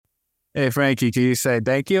Hey, Frankie, can you say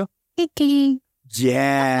thank you? Kiki.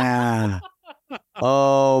 Yeah.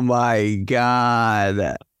 Oh my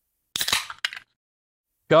God.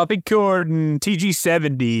 Coffee Corden,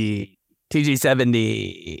 TG70.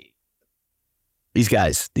 TG70. These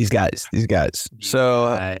guys.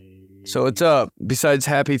 So what's up? Besides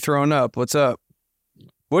happy throwing up, what's up?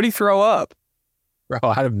 What do you throw up? Bro,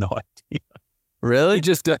 I have no idea. Really?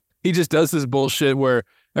 He just does this bullshit where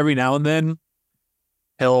every now and then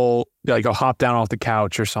he'll go hop down off the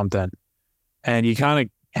couch or something, and you kind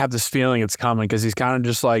of have this feeling it's coming because he's kind of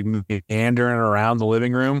just like meandering around the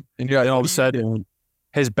living room, and then all of a sudden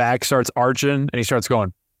his back starts arching and he starts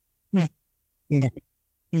going. Yeah,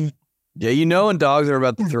 you know when dogs are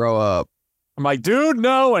about to throw up. I'm like, dude,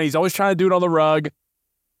 no, and he's always trying to do it on the rug,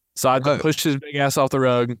 so I have to push his big ass off the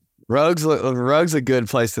rug. Rug's a good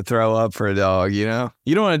place to throw up for a dog, you know?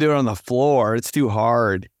 You don't want to do it on the floor. It's too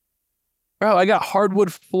hard. Bro, I got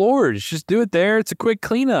hardwood floors. Just do it there. It's a quick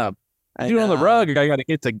cleanup. Do it on the rug. I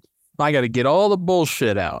gotta get all the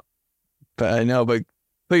bullshit out. But I know, but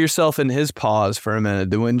put yourself in his paws for a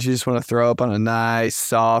minute. Wouldn't you just want to throw up on a nice,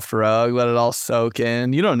 soft rug, let it all soak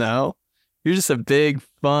in? You don't know. You're just a big,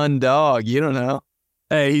 fun dog. You don't know.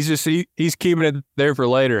 Hey, he's keeping it there for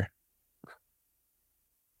later.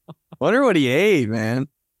 Wonder what he ate, man.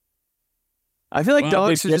 I feel like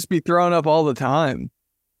dogs should just be throwing up all the time.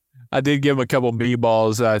 I did give him a couple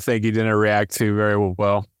meatballs that I think he didn't react to very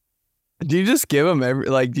well. Do you just give him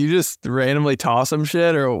do you just randomly toss him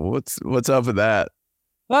shit, or what's up with that?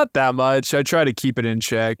 Not that much. I try to keep it in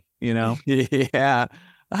check, you know? Yeah.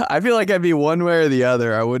 I feel like I'd be one way or the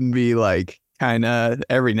other. I wouldn't be like kind of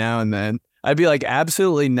every now and then. I'd be like,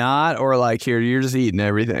 absolutely not, or like, here, you're just eating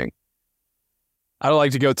everything. I don't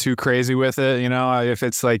like to go too crazy with it, you know? If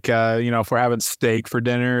it's like, if we're having steak for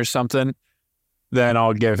dinner or something, then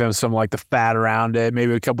I'll give him some like the fat around it,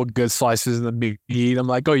 maybe a couple good slices of the meat. I'm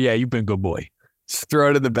like, oh yeah, you've been a good boy. Just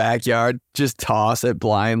throw it in the backyard, just toss it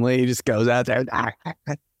blindly. He just goes out there.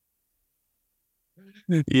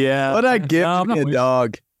 Yeah. What I give a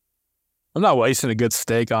dog. I'm not wasting a good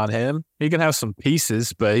steak on him. He can have some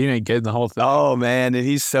pieces, but he ain't getting the whole thing. Oh man, and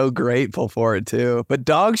he's so grateful for it too. But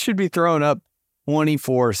dogs should be throwing up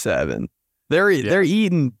 24/7. They're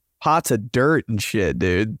eating pots of dirt and shit,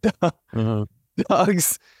 dude.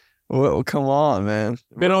 Dogs, well, come on, man.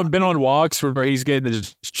 Been on walks where he's getting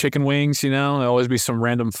the chicken wings, you know? There'll always be some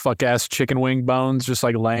random fuck-ass chicken wing bones just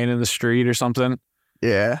like laying in the street or something.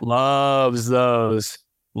 Yeah. Loves those.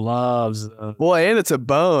 Well, and it's a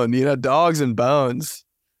bone. You know, dogs and bones,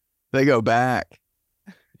 they go back.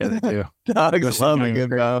 Yeah, they do. Dogs love a good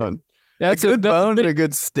bone. That's a good bone and a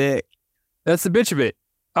good stick. That's the bitch of it.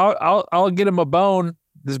 I'll get him a bone,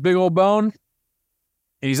 this big old bone,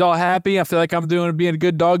 and he's all happy. I feel like I'm being a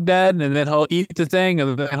good dog dad, and then he'll eat the thing,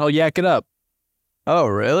 and then he'll yak it up. Oh,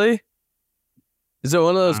 really? Is it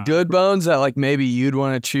one of those good bones that like maybe you'd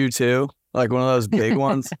want to chew too? Like one of those big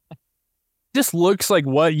ones? Just looks like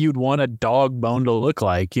what you'd want a dog bone to look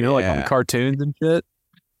like, you know, like on cartoons and shit.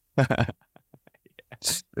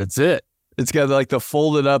 That's it. It's got like the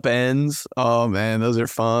folded up ends. Oh man, those are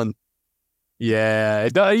fun. Yeah,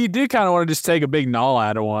 you do kind of want to just take a big gnaw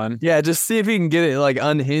out of one. Yeah, just see if you can get it, like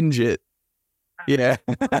unhinge it. Yeah.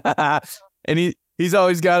 And he's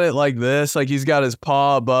always got it like this, like he's got his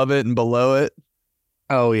paw above it and below it.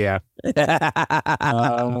 Oh, yeah. Yeah.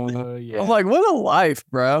 I'm like, what a life,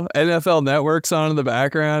 bro. NFL Network's on in the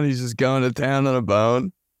background. He's just going to town on a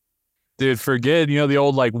bone. Dude, forget, the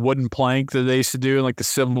old like wooden plank that they used to do in like the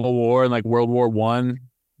Civil War and like World War I.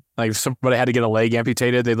 Like if somebody had to get a leg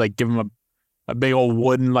amputated, they'd like give them a big old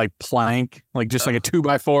wooden like plank, like just like a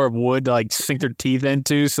 2x4 of wood to like sink their teeth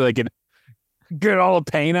into so they could get all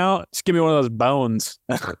the pain out. Just give me one of those bones.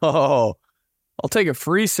 Oh, I'll take a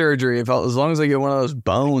free surgery as long as I get one of those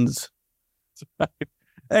bones.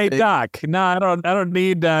 Hey doc, no, I don't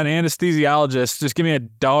need an anesthesiologist. Just give me a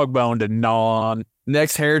dog bone to gnaw on.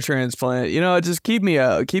 Next hair transplant, just keep me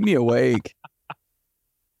awake.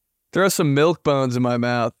 Throw some milk bones in my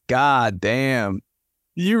mouth. God damn.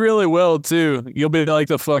 You really will too. You'll be like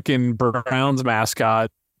the fucking Browns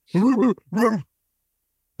mascot.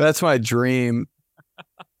 That's my dream.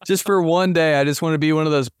 Just for one day, I just want to be one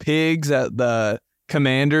of those pigs at the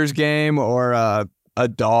Commanders game or a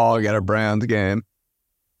dog at a Browns game.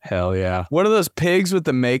 Hell yeah. One of those pigs with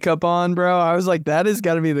the makeup on, bro. I was like, that has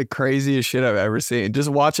got to be the craziest shit I've ever seen. Just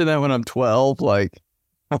watching that when I'm 12, like,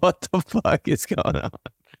 what the fuck is going on?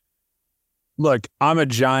 Look, I'm a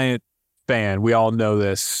giant fan. We all know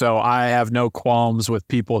this. So I have no qualms with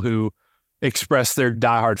people who express their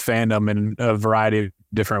diehard fandom in a variety of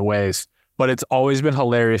different ways. But it's always been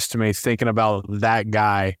hilarious to me thinking about that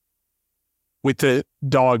guy with the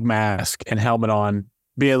dog mask and helmet on,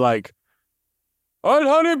 being like, "All right,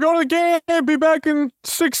 honey, I'm going to the game. Be back in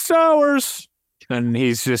 6 hours." And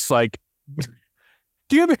he's just like,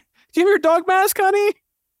 do you have your dog mask, honey?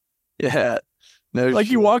 Yeah. No,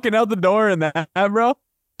 like you walking out the door in that, bro.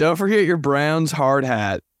 Don't forget your Browns hard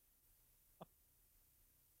hat.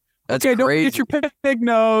 That's okay, crazy. Don't forget your pig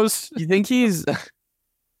nose. You think he's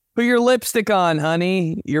put your lipstick on,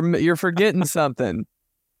 honey? You're forgetting something.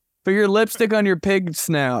 Put your lipstick on your pig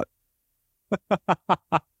snout.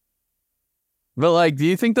 But like, do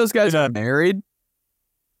you think those guys are married?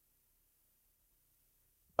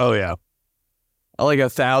 Oh yeah, Like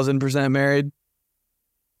 1,000% married.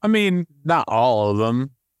 I mean, not all of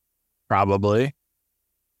them, probably.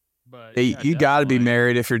 But Hey, you got to be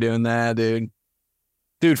married if you're doing that, dude.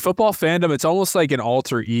 Dude, football fandom, it's almost like an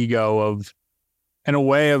alter ego of, in a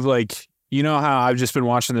way of like, you know how I've just been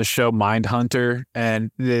watching this show Mindhunter,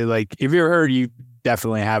 and they like, if you ever heard, you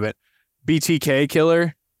definitely haven't. BTK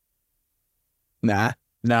Killer? Nah.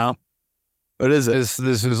 No. What is it?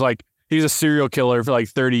 This is like, he's a serial killer for like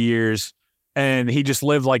 30 years, and he just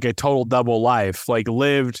lived like a total double life, like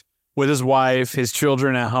lived with his wife, his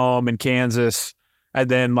children at home in Kansas, and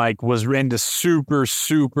then like was into super,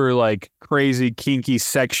 super like crazy, kinky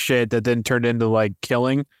sex shit that then turned into like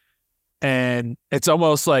killing. And it's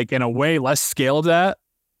almost like, in a way, less scale of that.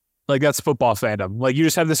 Like, that's football fandom. Like, you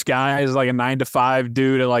just have this guy as like a 9-to-5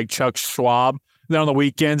 dude at like Chuck Schwab. Then on the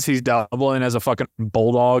weekends, he's doubling as a fucking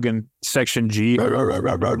bulldog in Section G. Hold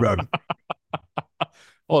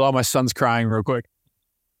on, my son's crying real quick.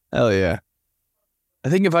 Hell yeah. I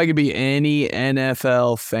think if I could be any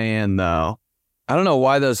NFL fan, though, I don't know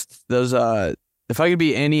why those if I could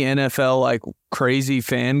be any NFL like crazy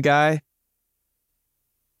fan guy,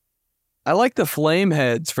 I like the flame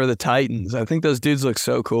heads for the Titans. I think those dudes look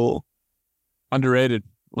so cool. Underrated.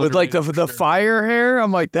 With like the fire hair,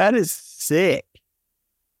 I'm like, that is sick.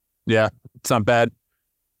 Yeah, it's not bad.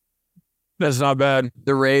 That's not bad.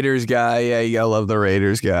 The Raiders guy, yeah, you gotta love the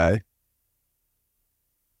Raiders guy.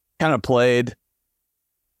 Kind of played.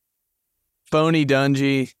 Phony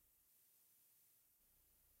Dungy.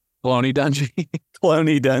 Cloney Dungy.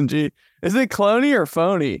 Cloney Dungy. Is it cloney or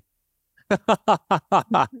phony?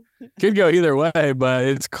 Could go either way, but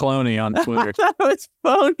it's Cloney on Twitter. That was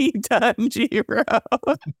Phony Dungy, bro.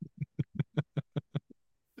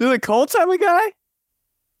 Do the Colts have a guy?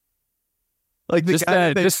 Like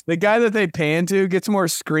the guy that they pan to gets more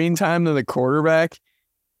screen time than the quarterback.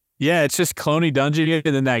 Yeah, it's just Cloney Dungy,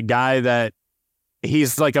 and then that guy that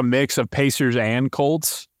he's like a mix of Pacers and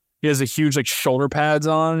Colts. He has a huge like shoulder pads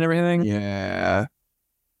on and everything. Yeah.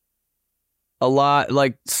 A lot,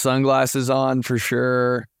 like sunglasses on for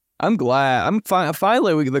sure. I'm glad.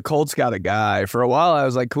 Finally, the Colts got a guy. For a while, I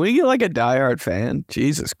was like, can we get like a diehard fan?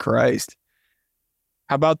 Jesus Christ.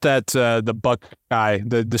 How about that, the Buckeye,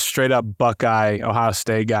 the straight up Buckeye Ohio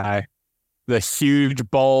State guy? The huge,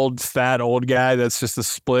 bald, fat, old guy that's just a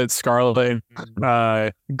split scarlet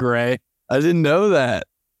and gray. I didn't know that.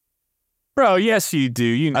 Bro, yes, you do.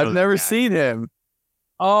 You know I've never seen him.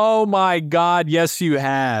 Oh, my God. Yes, you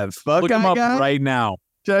have. Buckeye look him up guy? right now.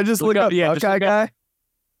 Should I just look up Buckeye guy?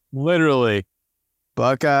 Literally.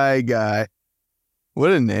 Buckeye guy.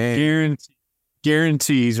 What a name.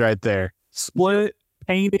 Guarantees right there. Split,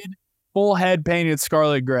 painted, full head painted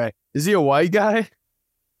scarlet gray. Is he a white guy?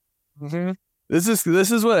 Mm-hmm. This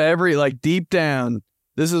is what every, like deep down,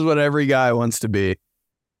 this is what every guy wants to be.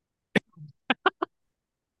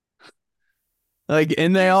 Like,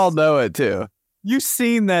 and they all know it too. You've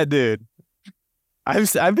seen that dude. I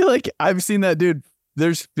feel like I've seen that dude.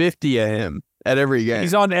 There's 50 of him at every game.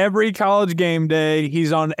 He's on every college game day.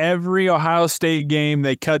 He's on every Ohio State game.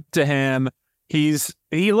 They cut to him. He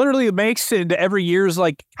literally makes it into every year's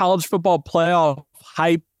like college football playoff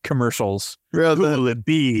hype commercials. Bro, who will it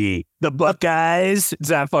be? The Buckeyes? Is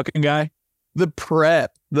that fucking guy? The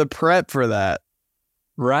prep for that.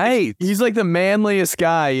 Right. He's like the manliest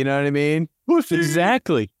guy, you know what I mean?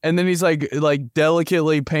 Exactly. And then he's like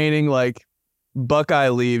delicately painting like Buckeye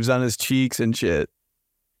leaves on his cheeks and shit.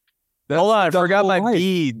 Hold on, I forgot my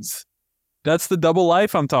beads. That's the double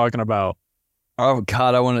life I'm talking about. Oh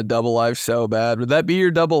God, I want a double life so bad. Would that be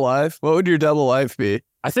your double life? What would your double life be?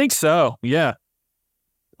 I think so. Yeah.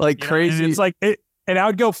 Like crazy. It's like it, and I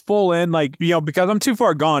would go full in, like, you know, because I'm too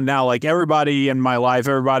far gone now. Like everybody in my life,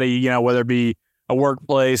 you know, whether it be a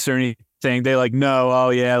workplace or anything, they like know, oh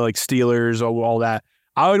yeah, like Steelers or all that.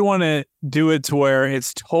 I would want to do it to where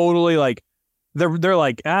it's totally like they're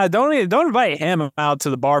like, don't invite him out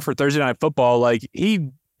to the bar for Thursday night football. Like he's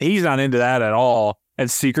not into that at all.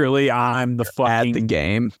 And secretly, I'm the fucking at the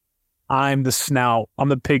game. I'm the snout. I'm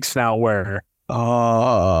the pig snout wearer.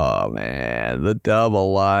 Oh man, the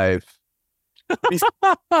double life. It'd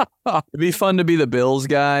be fun to be the Bills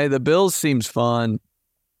guy. The Bills seems fun.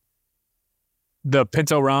 The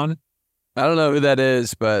Pinto Ron. I don't know who that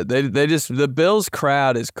is, but they just the Bills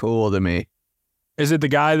crowd is cool to me. Is it the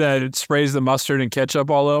guy that sprays the mustard and ketchup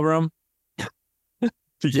all over him?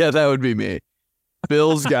 Yeah, that would be me.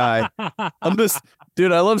 Bills guy.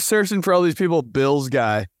 Dude, I love searching for all these people. Bills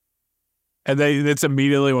guy. And it's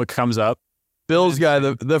immediately what comes up. Bills guy,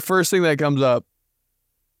 the first thing that comes up.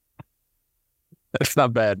 That's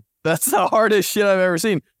not bad. That's the hardest shit I've ever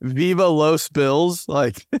seen. Viva Los Bills.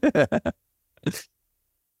 Like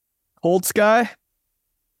Colts guy.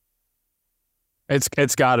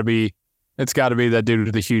 It's gotta be that dude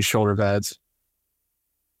with the huge shoulder pads.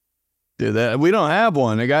 Dude, we don't have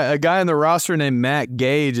one. A guy in the roster named Matt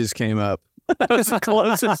Gay just came up. That's the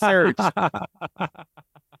closest search.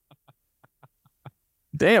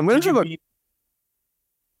 Damn, we don't have a...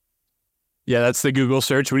 Yeah, that's the Google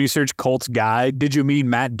search. When you search Colts guy, did you mean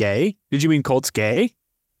Matt Gay? Did you mean Colts gay?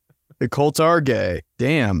 The Colts are gay.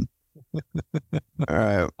 Damn. All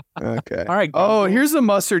right. Okay. All right. Oh, here's the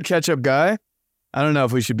Mustard-Ketchup guy. I don't know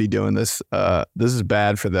if we should be doing this. This is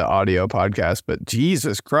bad for the audio podcast, but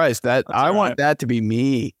Jesus Christ, I want that to be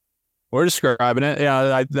me. We're describing it.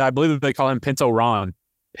 Yeah, I believe that they call him Pinto Ron.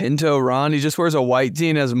 Pinto Ron. He just wears a white tee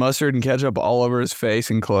and has mustard and ketchup all over his face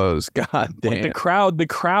and clothes. God damn.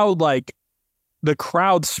 Like the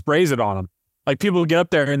crowd sprays it on him. Like people get up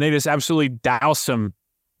there and they just absolutely douse him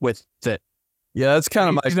with it. Yeah, that's kind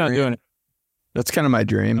of my dream. He's not doing it. That's kind of my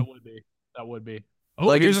dream. That would be. Oh,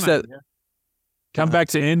 like you said, come back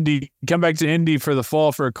to Indy for the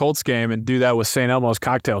fall for a Colts game and do that with St. Elmo's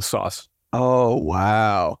cocktail sauce. Oh,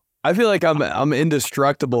 wow. I feel like I'm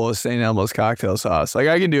indestructible with St. Elmo's cocktail sauce. Like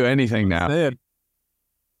I can do anything now.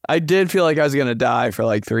 I did feel like I was going to die for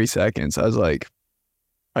like 3 seconds. I was like,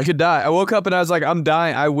 I could die. I woke up and I was like, I'm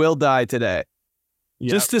dying. I will die today.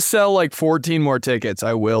 Yep. Just to sell like 14 more tickets,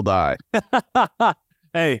 I will die.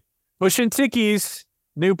 Hey, pushing tickies.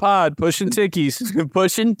 New pod, pushing tickies.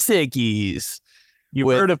 Pushing tickies. You've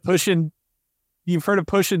heard of pushing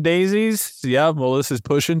daisies? Yeah, well, this is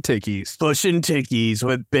pushing tickies. Pushing tickies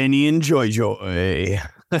with Benny and Joy Joy.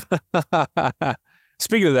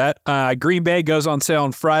 Speaking of that, Green Bay goes on sale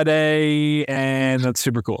on Friday, and that's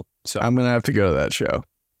super cool. So I'm going to have to go to that show.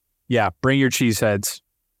 Yeah, bring your cheese heads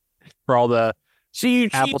for all the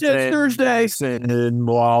Appleton, Thursday, and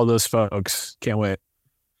all those folks. Can't wait.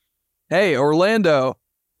 Hey, Orlando,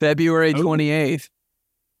 February 28th.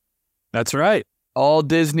 That's right. All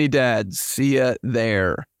Disney dads, see ya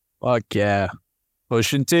there. Fuck yeah.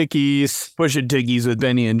 Pushing tickies. Pushing tickies with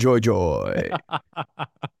Benny and Joy Joy.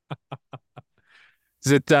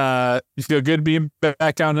 Is it, you feel good being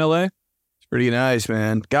back down in LA? It's pretty nice,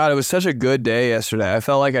 man. God, it was such a good day yesterday. I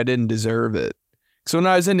felt like I didn't deserve it. So when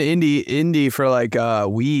I was in Indy for like a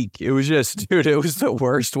week, it was just, dude, it was the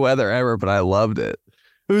worst weather ever, but I loved it.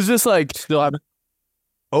 It was just like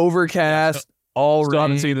overcast, all still rain.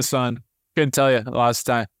 haven't seen the sun. Couldn't tell you last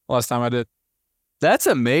time I did. That's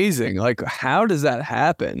amazing. Like, how does that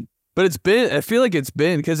happen? But I feel like it's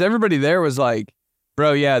been, because everybody there was like,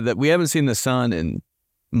 bro, yeah, that we haven't seen the sun in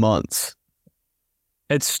months.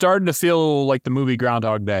 It's starting to feel like the movie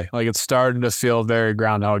Groundhog Day. Like it's starting to feel very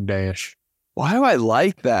Groundhog Day-ish. Why do I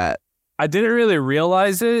like that? I didn't really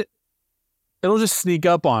realize it. It'll just sneak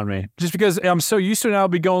up on me just because I'm so used to it now. I'll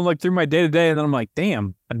be going like through my day to day and then I'm like,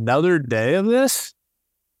 damn, another day of this.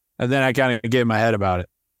 And then I kind of get in my head about it.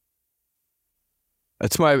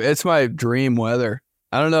 It's my dream weather.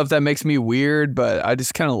 I don't know if that makes me weird, but I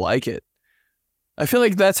just kind of like it. I feel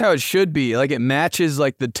like that's how it should be. Like it matches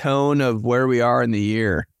like the tone of where we are in the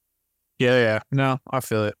year. Yeah. No, I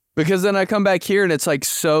feel it. Because then I come back here and it's like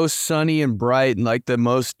so sunny and bright and like the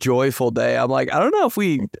most joyful day. I'm like, I don't know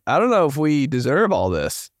if we deserve all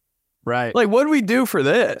this. Right. Like, what do we do for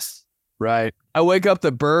this? Right. I wake up,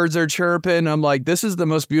 the birds are chirping. I'm like, this is the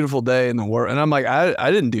most beautiful day in the world. And I'm like,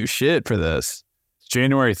 I didn't do shit for this.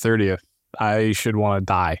 January 30th. I should want to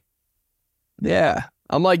die. Yeah.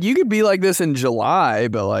 I'm like, you could be like this in July,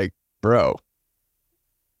 but like, bro,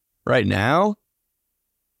 right now?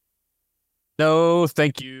 No,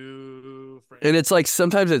 thank you. And it's like,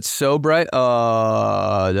 sometimes it's so bright.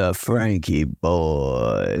 Oh, the Frankie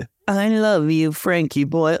boy. I love you, Frankie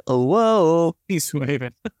boy. Oh, whoa. He's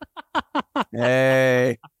waving.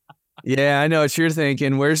 Hey. Yeah, I know what you're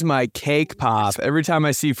thinking. Where's my cake pop? Every time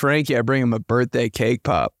I see Frankie, I bring him a birthday cake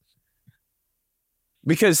pop.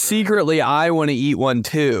 Because secretly, I want to eat one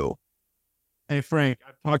too. Hey, Frank,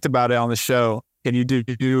 I've talked about it on the show. Can you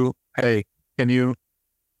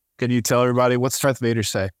tell everybody what's Darth Vader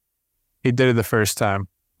say? He did it the first time.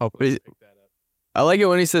 I like it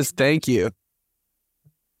when he says thank you.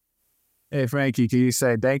 Hey, Frankie, can you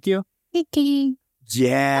say thank you?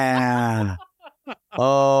 Yeah.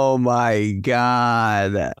 Oh my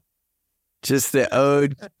God. Just the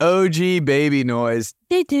OG baby noise.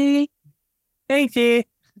 Thank you.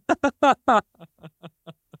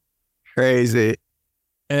 Crazy.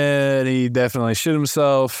 And he definitely shit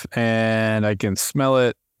himself, and I can smell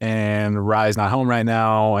it. And Rye's not home right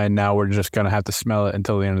now, and now we're just gonna have to smell it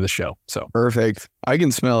until the end of the show. So perfect. I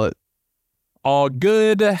can smell it. All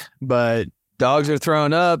good, but dogs are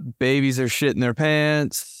throwing up, babies are shitting their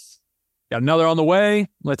pants. Got another on the way.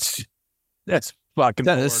 That's fucking.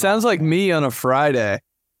 It sounds like me on a Friday.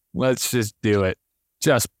 Let's just do it.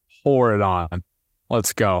 Just pour it on.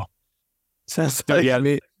 Let's go. Sounds like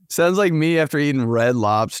me. Sounds like me after eating Red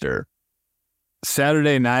Lobster.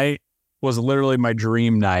 Saturday night was literally my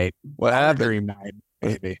dream night. What happened? Dream night,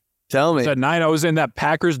 baby. Tell me. That night I was in that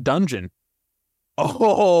Packers dungeon.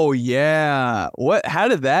 Oh yeah. What? How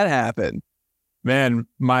did that happen? Man,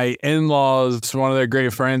 my in-laws, one of their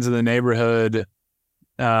great friends in the neighborhood,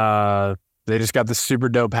 they just got this super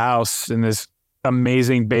dope house in this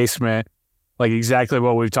amazing basement, like exactly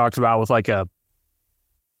what we've talked about, with like a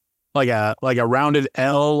rounded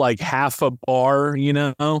L, like half a bar, you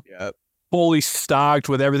know? Yep. Fully stocked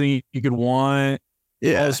with everything you could want.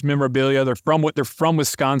 Yeah. All this memorabilia. They're from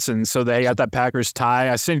Wisconsin, so they got that Packers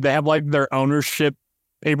tie. I think they have like their ownership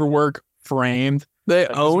paperwork framed. They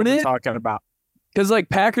own it? Talking about. Because like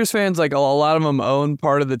Packers fans, like a lot of them own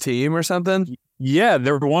part of the team or something. Yeah,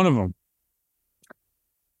 they're one of them.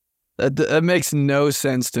 That makes no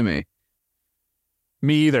sense to me.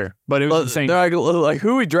 Me either. But it was insane. They're like, who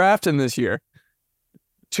are we drafting this year?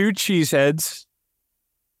 2 cheeseheads.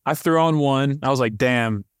 I threw on one. I was like,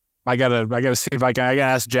 damn, I gotta see if I gotta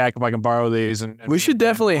ask Jack if I can borrow these. And we should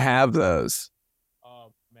definitely have those.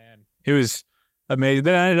 Oh man, it was amazing.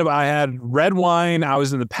 Then I had red wine. I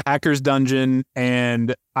was in the Packers dungeon,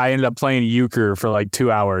 and I ended up playing euchre for like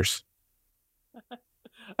 2 hours.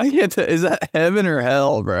 I can't tell. Is that heaven or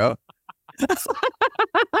hell, bro?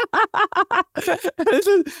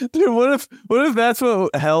 Dude, what if that's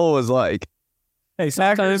what hell was like? Hey,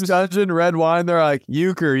 Packers dungeon, red wine. They're like,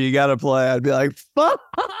 euchre, you got to play. I'd be like, fuck.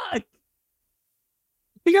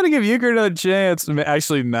 You got to give euchre another chance.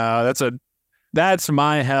 Actually, no. That's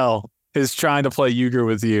my hell, is trying to play euchre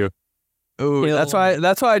with you. Ooh, that's why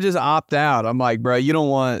I just opt out. I'm like, bro, you don't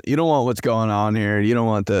want what's going on here. You don't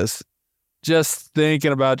want this. Just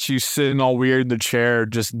thinking about you sitting all weird in the chair,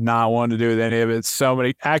 just not wanting to do with any of it.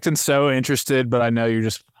 Acting so interested, but I know you're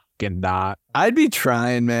just fucking not. I'd be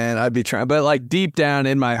trying, man. But like deep down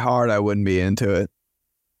in my heart, I wouldn't be into it.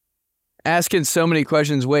 Asking so many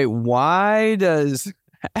questions. Wait, why does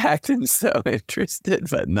acting so interested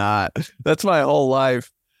but not? That's my whole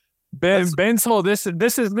life. Ben's whole this is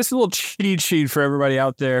a little cheat sheet for everybody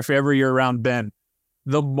out there. If ever you're around Ben,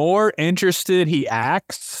 the more interested he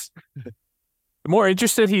acts, the more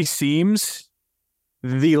interested he seems,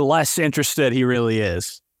 the less interested he really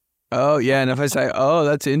is. Oh yeah, and if I say, "Oh,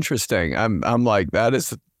 that's interesting," I'm like, that is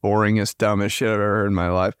the boringest, dumbest shit I've ever heard in my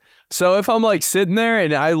life. So if I'm like sitting there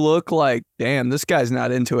and I look like, damn, this guy's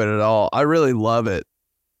not into it at all, I really love it.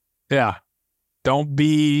 Yeah. Don't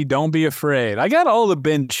be afraid. I got all the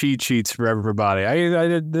Ben cheat sheets for everybody.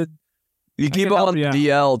 You keep it on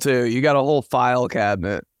DL too. You got a whole file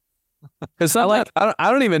cabinet. Because I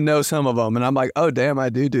don't even know some of them, and I'm like, oh damn, I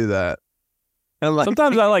do that. And like,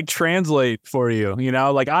 sometimes I like translate for you. You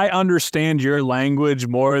know, like I understand your language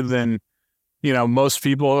more than most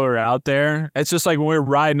people who are out there. It's just like when we were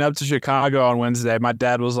riding up to Chicago on Wednesday, my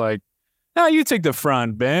dad was like, "No, you take the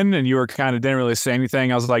front, Ben," and you were didn't really say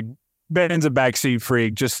anything. I was like, "Ben's a backseat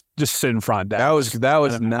freak. Just sit in front, Dad." That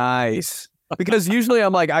was nice. Because usually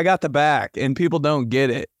I'm like, I got the back, and people don't get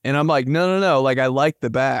it, and I'm like, no, like I like the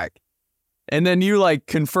back. And then you like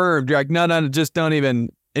confirmed, you're like, no, just don't even.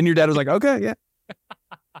 And your dad was like, okay, yeah.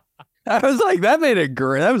 I was like, that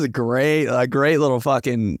was a great little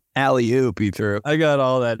fucking alley-oop he threw. I got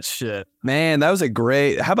all that shit. Man, that was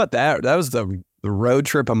how about that? That was the road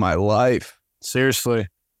trip of my life. Seriously.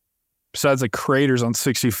 Besides the craters on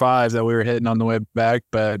 65 that we were hitting on the way back,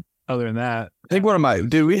 but other than that. I think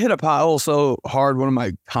we hit a pothole so hard, one of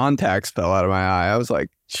my contacts fell out of my eye. I was like,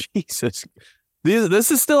 Jesus. This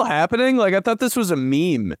is still happening? Like, I thought this was a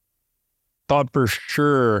meme. Thought for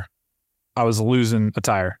sure I was losing a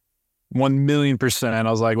tire. 1,000,000%. I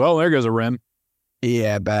was like, well, there goes a rim.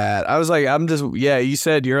 Yeah, bad. I was like, you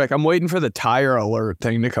said, you're like, I'm waiting for the tire alert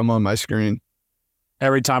thing to come on my screen.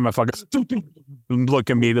 Every time I fucking look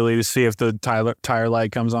immediately to see if the tire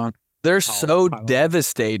light comes on. They're so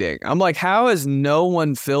devastating. I'm like, how has no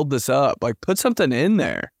one filled this up? Like, put something in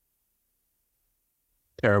there.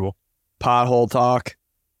 Terrible. Pothole talk.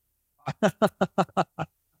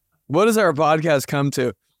 What does our podcast come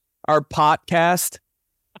to? Our podcast?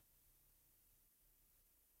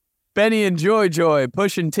 Benny and Joy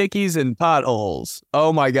pushing tickies and potholes.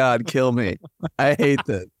 Oh my God, kill me. I hate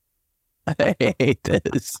this. I hate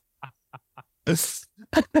this. The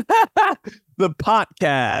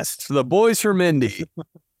podcast. The boys from Indy.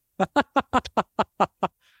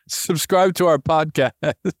 Subscribe to our podcast.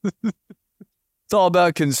 It's all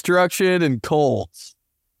about construction and Colts.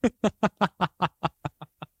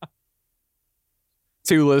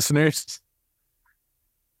 2 listeners.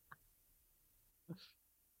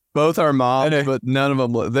 Both are moms, but none of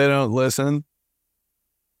them, they don't listen.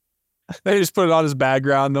 They just put it on as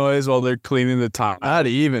background noise while they're cleaning the tile. Not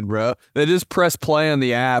even, bro. They just press play on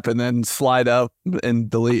the app and then slide up and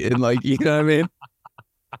delete and like, you know what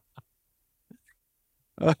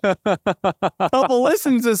I mean? Couple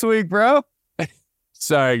listens this week, bro.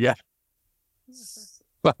 Sorry, guys.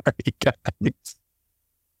 Sorry, guys.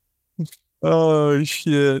 Oh,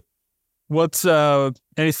 shit. What's,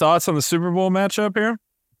 any thoughts on the Super Bowl matchup here?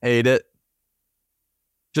 Hate it.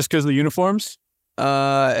 Just because of the uniforms?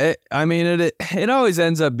 It always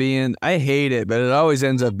ends up being, I hate it, but it always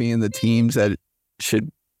ends up being the teams that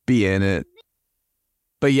should be in it.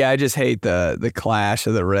 But yeah, I just hate the clash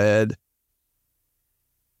of the red.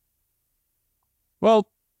 Well,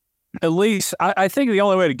 at least I think the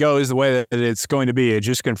only way to go is the way that it's going to be. It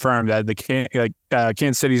just confirmed that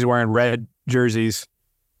Kansas City's wearing red jerseys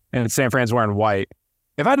and San Fran's wearing white.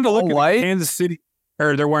 If I had to look at white? Kansas City,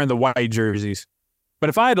 or they're wearing the white jerseys. But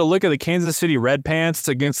if I had to look at the Kansas City red pants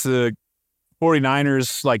against the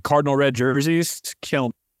 49ers, like cardinal red jerseys, kill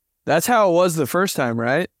me. That's how it was the first time,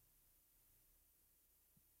 right?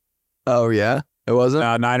 Oh, yeah? It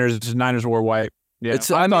wasn't? Niners wore white. Yeah, I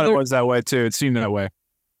thought it was that way, too. It seemed that way.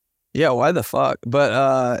 Yeah, why the fuck?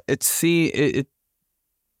 But it still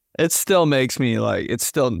makes me like,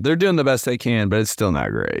 they're doing the best they can, but it's still not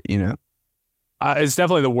great, you know? It's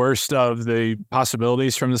definitely the worst of the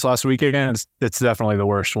possibilities from this last weekend. It's definitely the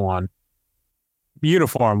worst one.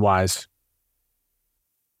 Uniform-wise.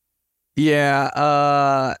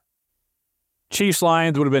 Yeah.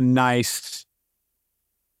 Chiefs-Lions would have been nice.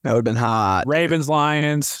 That would have been hot.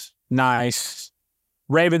 Ravens-Lions, nice.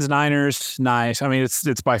 Ravens-Niners, nice. I mean,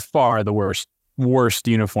 it's by far the worst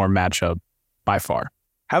uniform matchup, by far.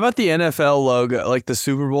 How about the NFL logo, like the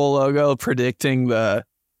Super Bowl logo, predicting the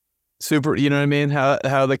Super, you know what I mean?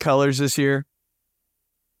 How the colors this year?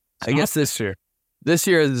 I guess this year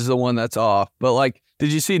is the one that's off. But like,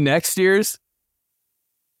 did you see next year's?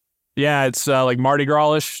 Yeah, it's like Mardi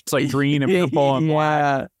Gras-ish. It's like green and purple and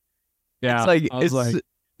black. Yeah.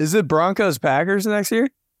 Is it Broncos Packers next year?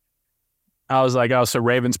 I was like, oh, so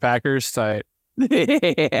Ravens Packers tight.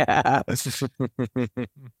 Yeah. I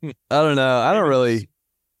don't know. I don't really.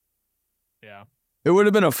 Yeah. It would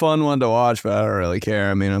have been a fun one to watch, but I don't really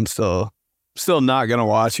care. I mean, I'm still not gonna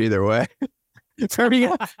watch either way. Remember you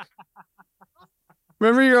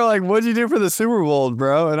were like, what'd you do for the Super Bowl,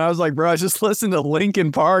 bro? And I was like, bro, I just listened to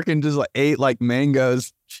Linkin Park and just like ate like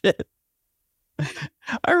mangoes. Shit.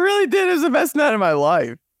 I really did. It was the best night of my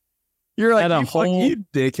life. You're like, you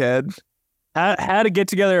dickhead. Had to get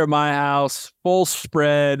together at my house, full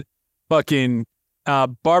spread, fucking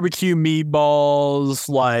barbecue meatballs,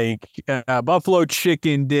 like buffalo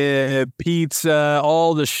chicken dip, pizza,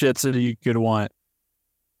 all the shits that you could want.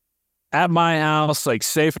 At my house, like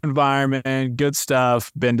safe environment, good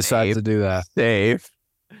stuff. Ben decided to do that. Safe.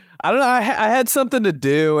 I don't know. I had something to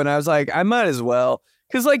do, and I was like, I might as well.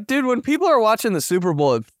 Because, like, dude, when people are watching the Super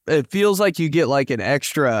Bowl, it feels like you get like an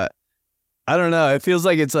extra. I don't know. It feels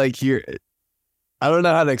like it's like you're. I don't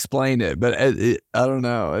know how to explain it, but I don't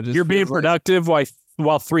know. You're being productive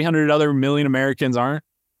while 300 other million Americans aren't?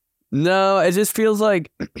 No, it just feels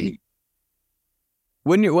like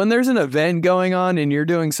when there's an event going on and you're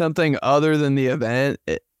doing something other than the event,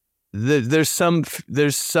 there's some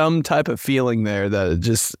type of feeling there that it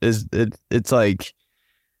just is. It's like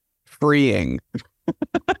freeing.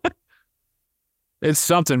 It's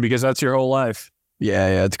something because that's your whole life.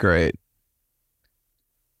 Yeah, it's great.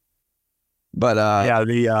 But I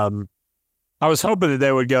was hoping that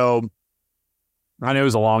they would go. I know it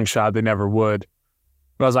was a long shot; they never would.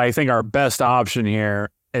 But I think our best option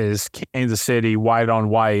here is Kansas City white on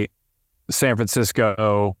white, San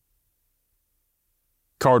Francisco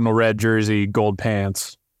cardinal red jersey, gold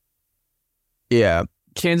pants. Yeah,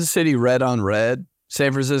 Kansas City red on red,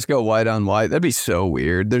 San Francisco white on white. That'd be so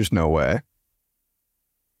weird. There's no way.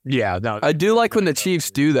 Yeah, no. I do like when the Chiefs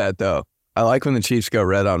do that, though. I like when the Chiefs go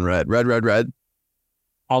red on red. Red, red, red.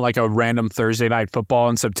 On like a random Thursday night football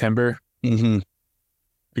in September Mm-hmm.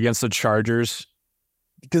 against the Chargers.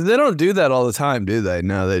 Because they don't do that all the time, do they?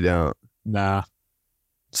 No, they don't. Nah.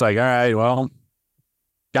 It's like, all right, well,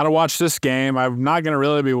 got to watch this game. I'm not going to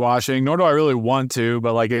really be watching, nor do I really want to,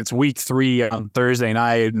 but like it's week 3 on Thursday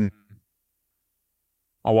night, and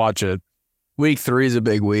I'll watch it. Week 3 is a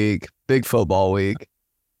big week. Big football week.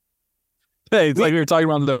 Hey, it's like we were talking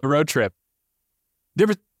about the road trip.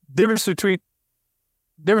 Difference between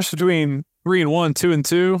 3-1,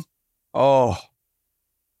 2-2. Oh,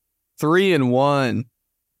 3-1.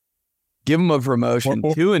 Give them a promotion.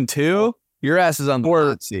 2-2. Your ass is on the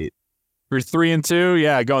hot seat. You're 3-2.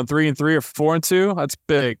 Yeah, going 3-3 or 4-2. That's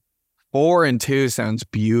big. 4-2 sounds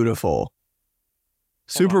beautiful.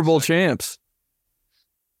 Super Bowl champs.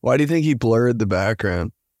 Why do you think he blurred the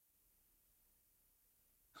background?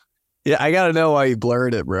 Yeah, I gotta know why he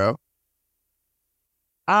blurred it, bro.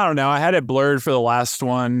 I don't know. I had it blurred for the last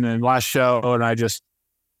one and last show, and I just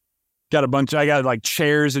got I got like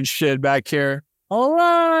chairs and shit back here. All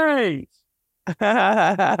right.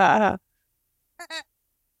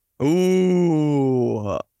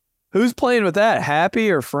 Ooh. Who's playing with that? Happy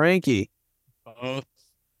or Frankie?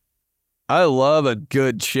 I love a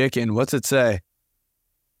good chicken. What's it say?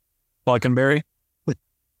 Buckenberry.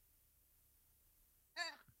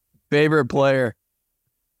 Favorite player.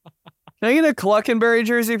 Can I get a Cluckenberry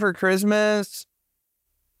jersey for Christmas?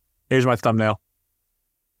 Here's my thumbnail.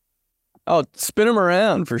 Oh, spin him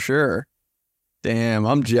around for sure. Damn,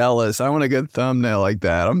 I'm jealous. I want a good thumbnail like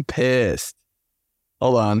that. I'm pissed.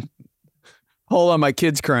 Hold on, my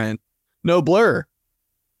kid's crying. No blur.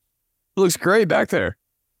 It looks great back there.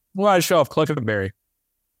 Well, I show off Cluckenberry.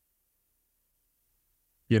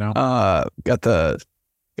 You know? Got the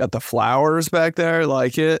flowers back there.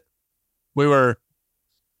 Like it. We were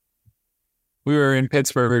in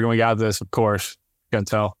Pittsburgh when we got this, of course. You can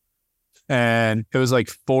tell. And it was like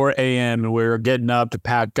 4 a.m. and we were getting up to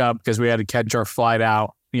pack up because we had to catch our flight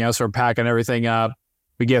out. You know, so we're packing everything up.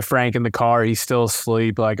 We get Frank in the car. He's still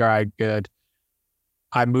asleep. Like, all right, good.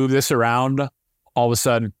 I move this around. All of a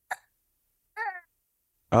sudden.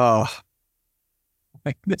 Oh.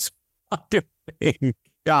 Like this fucking thing.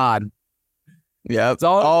 God. Yeah. It's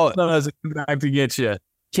all I to get you.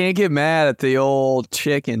 Can't get mad at the old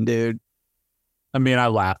chicken, dude. I mean, I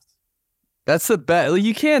laughed. That's the best.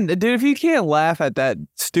 You can't, dude. If you can't laugh at that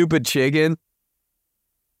stupid chicken,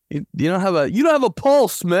 you don't have a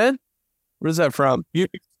pulse, man. Where's that from? You'd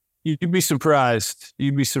be surprised.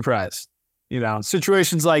 You'd be surprised. You know,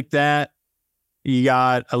 situations like that. You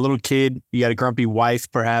got a little kid. You got a grumpy wife,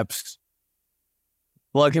 perhaps.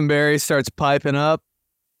 Luckenberry starts piping up.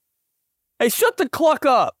 Hey, shut the cluck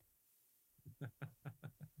up.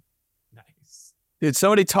 Nice. Dude,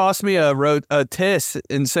 somebody tossed me a Tiss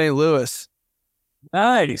in St. Louis.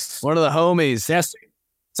 Nice. One of the homies. Yes.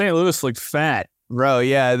 St. Louis looked fat. Bro,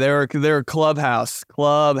 yeah, they were clubhouse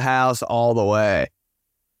all the way.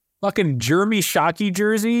 Fucking Jeremy Shockey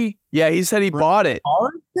jersey. Yeah, he said he bought it.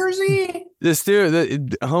 Our jersey? This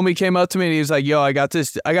dude, the homie came up to me and he was like, yo, I got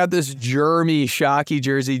this Jeremy Shockey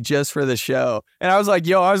jersey just for the show. And I was like,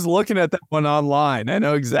 yo, I was looking at that one online. I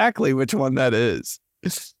know exactly which one that is.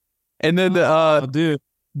 And then the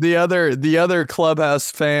other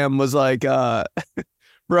clubhouse fam was like,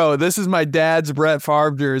 bro, this is my dad's Brett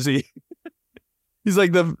Favre jersey. He's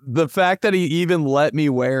like, the fact that he even let me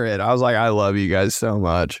wear it. I was like, I love you guys so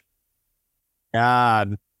much.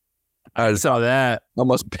 God. I saw that.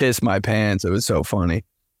 Almost pissed my pants. It was so funny.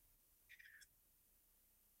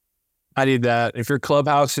 I need that. If you're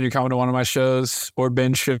Clubhouse and you're coming to one of my shows or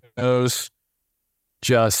Ben shows,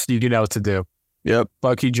 just, you know what to do. Yep.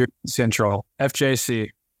 Bucky Jersey Central,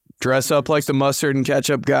 FJC. Dress up like the mustard and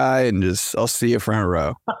ketchup guy and I'll see you front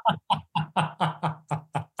row.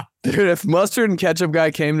 Dude, if mustard and ketchup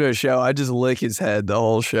guy came to a show, I'd just lick his head the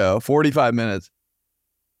whole show. 45 minutes.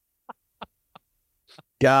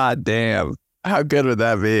 God damn. How good would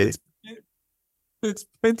that be? It's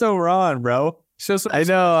Pinto Ron, bro. I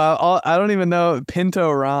know. I don't even know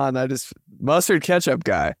Pinto Ron. Mustard ketchup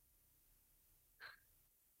guy.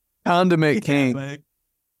 Condiment king.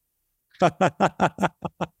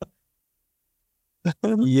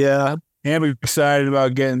 Yeah. And we're excited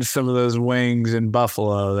about getting some of those wings in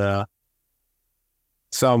Buffalo, though.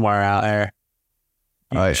 Somewhere out there.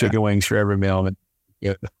 Chicken wings for every meal. But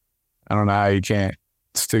good. I don't know how you can't.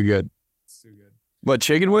 It's too good. What,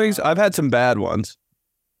 chicken wings? I've had some bad ones.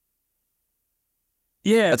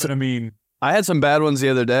 Yeah, but I mean, I had some bad ones the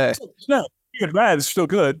other day. No, good bad. It's still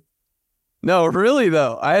good. No, really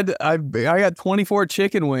though. I got 24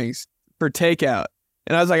 chicken wings for takeout.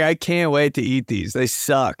 And I was like, I can't wait to eat these. They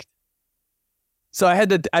sucked. So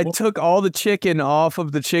I took all the chicken off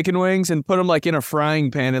of the chicken wings and put them like in a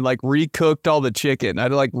frying pan and like recooked all the chicken. I had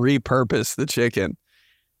to like repurpose the chicken.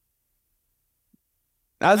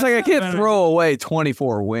 I was like, I can't throw away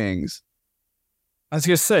 24 wings. I was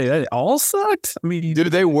gonna say that all sucked. I mean, dude,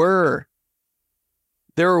 they were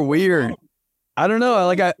weird. I don't know.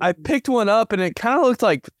 Like I picked one up and it kind of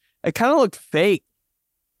looked fake.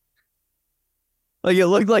 Like it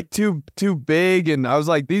looked like too big, and I was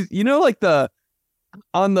like, these, like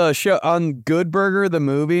on the show on Good Burger, the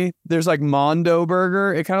movie, there's like Mondo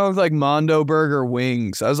Burger. It kind of looked like Mondo Burger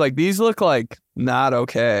wings. I was like, these look like not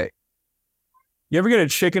okay. You ever get a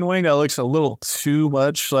chicken wing that looks a little too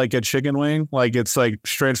much like a chicken wing? Like it's like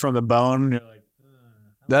straight from the bone. You're like,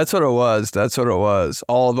 that's what it was.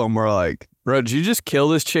 All of them were like, bro, did you just kill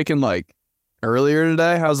this chicken like earlier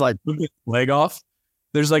today? I was like, leg off.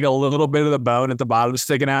 There's like a little bit of the bone at the bottom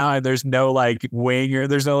sticking out, and there's no like wing or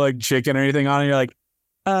there's no like chicken or anything on it. You're like,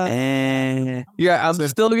 yeah, I'm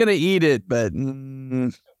still gonna eat it, but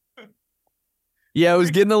yeah, it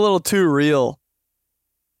was getting a little too real.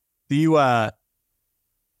 Do you I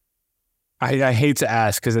hate to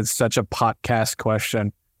ask because it's such a podcast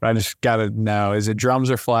question, but I just gotta know: is it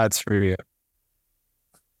drums or flats for you?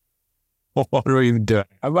 What are we even doing?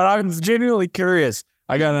 But I'm genuinely curious.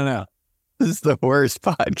 I gotta know. This is the worst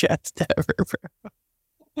podcast ever,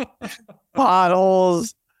 bro.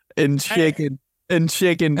 Potholes and chicken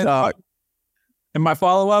talk. And my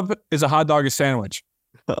follow-up is a hot dog or sandwich.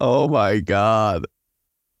 Oh my God.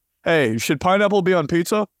 Hey, should pineapple be on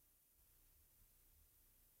pizza?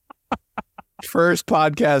 First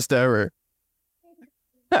podcast ever.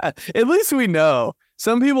 At least we know.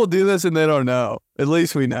 Some people do this and they don't know. At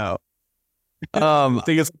least we know. I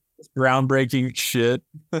think it's groundbreaking shit.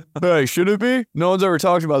 Hey, should it be? No one's ever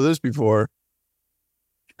talked about this before.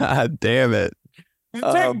 God damn it. You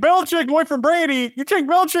take Belichick away from Brady. You take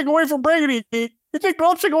Belichick away from Brady. You take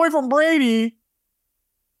Belichick away from Brady.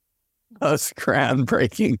 Most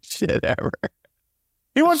groundbreaking shit ever.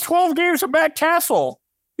 He won 12 games at Matt Castle.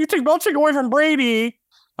 You take Belichick away from Brady.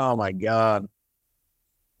 Oh my God.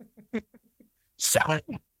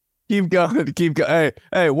 Keep going.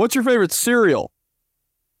 Hey, what's your favorite cereal?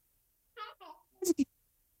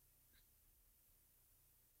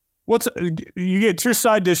 You get 2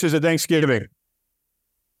 side dishes at Thanksgiving.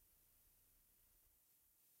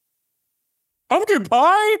 Pumpkin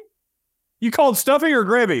pie? You called stuffing or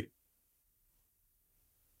gravy?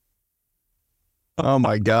 Oh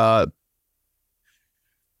my God.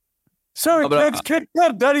 Sorry, that's Kit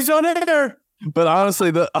Kat. Daddy's on air. But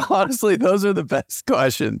honestly, those are the best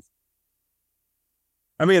questions.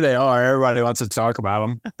 I mean, they are. Everybody wants to talk about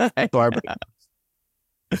them.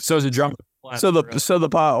 So is a drum. So the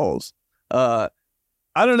potholes. I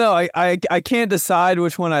don't know. I can't decide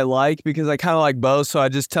which one I like because I kind of like both. So I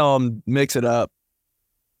just tell them mix it up.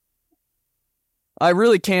 I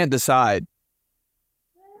really can't decide.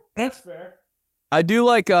 That's fair. I do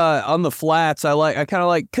like on the flats. I kind of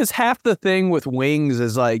like because half the thing with wings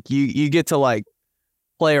is like you get to like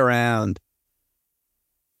play around.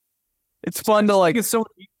 It's fun to like.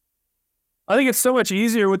 I think it's so much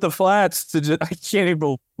easier with the flats to just. I can't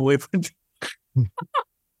even believe it.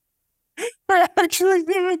 We're actually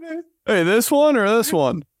doing this. Hey, this one or this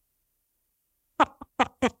one?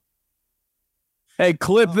 Hey,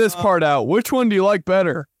 clip this part out. Which one do you like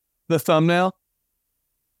better? The thumbnail?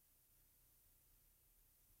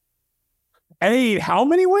 Hey, how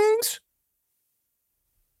many wings?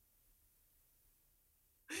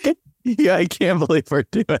 Yeah, I can't believe we're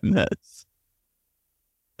doing this.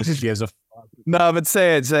 Gives a fuck. No, but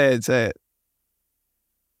say it. Say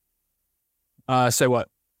what?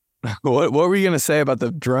 What were you going to say about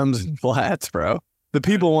the drums and flats, bro? The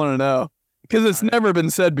people want to know. Because it's never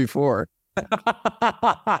been said before. No,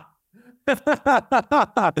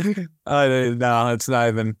 it's not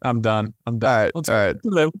even. I'm done. All right.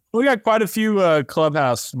 We got quite a few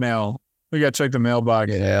clubhouse mail. We got to check the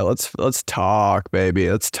mailbox. Yeah, let's talk, baby.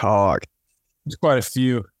 Let's talk. There's quite a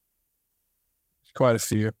few.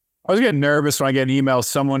 I was getting nervous when I get an email.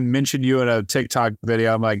 Someone mentioned you in a TikTok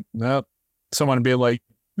video. I'm like, nope. Someone being like,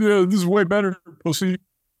 yeah, this is way better, pussy.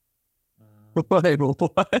 What?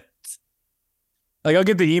 Like, I'll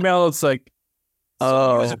get the email. It's like,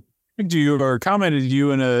 oh, you or commented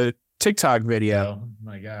you in a TikTok video. Oh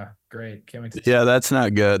my God, great. Can't wait to yeah, that's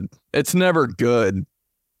not good. It's never good.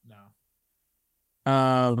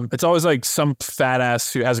 No. It's always like some fat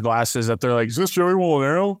ass who has glasses that they're like, is this Joey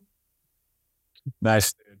Molinaro?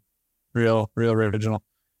 Nice, dude. Real original.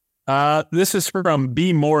 This is from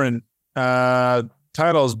B. Morin.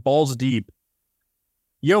 Title is Balls Deep.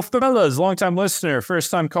 Yo, fellas, longtime listener,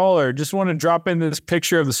 first time caller. Just want to drop in this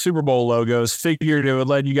picture of the Super Bowl logos. Figured it would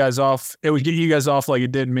let you guys off. It would get you guys off like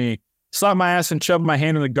it did me. Slap my ass and shove my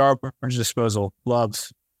hand in the garbage disposal.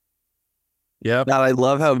 Loves. Yep. God, I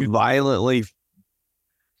love how violently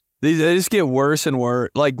they just get worse and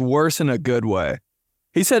worse, like worse in a good way.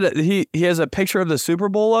 He said he has a picture of the Super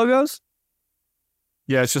Bowl logos.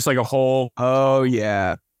 Yeah, it's just like a whole. Oh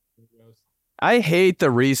yeah. I hate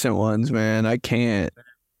the recent ones, man. I can't.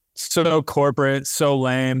 So corporate, so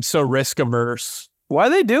lame, so risk averse. Why are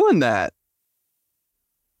they doing that?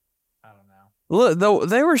 I don't know. Look,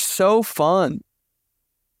 they were so fun.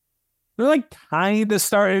 They're like kind of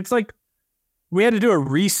start. It's like we had to do a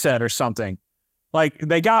reset or something. Like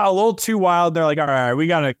they got a little too wild. They're like, all right, we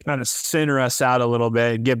got to kind of center us out a little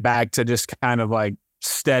bit and get back to just kind of like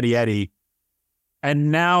steady Eddie.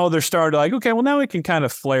 And now they're starting to like, okay, well now we can kind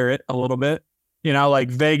of flare it a little bit. You know, like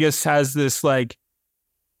Vegas has this like,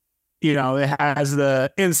 you know, it has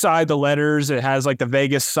the inside the letters. It has like the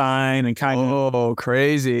Vegas sign and kind of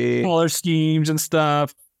crazy color schemes and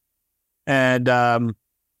stuff. And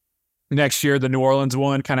next year, the New Orleans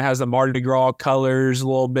one kind of has the Mardi Gras colors a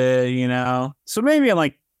little bit, you know. So maybe in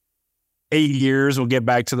like 8 years, we'll get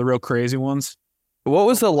back to the real crazy ones. What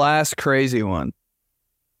was the last crazy one?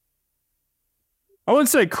 I wouldn't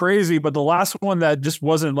say crazy, but the last one that just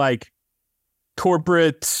wasn't like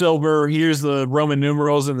corporate silver, here's the Roman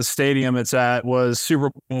numerals in the stadium it's at, was Super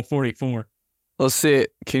Bowl 44. Let's see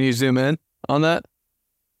it. Can you zoom in on that?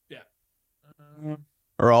 Yeah.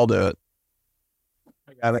 Or I'll do it.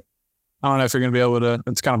 I got it. I don't know if you're going to be able to.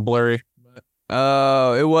 It's kind of blurry. But.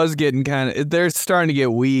 Oh, it was getting kind of. They're starting to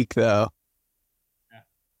get weak, though. Yeah.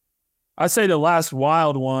 I'd say the last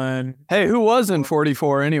wild one. Hey, who was in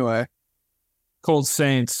 44 anyway? Cold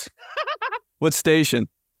Saints. What station?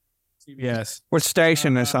 CBS. What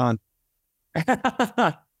station is on?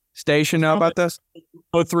 Station know about this?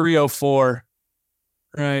 0304.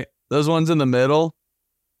 Right. Those ones in the middle?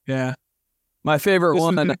 Yeah. My favorite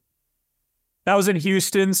one. That was in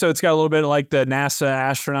Houston, so it's got a little bit of like the NASA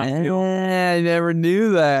astronaut feel. I never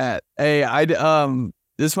knew that. Hey,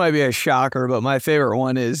 this might be a shocker, but my favorite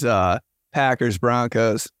one is Packers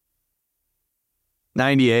Broncos.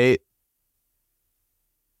 98.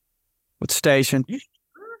 What station?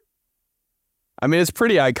 I mean, it's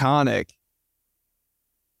pretty iconic.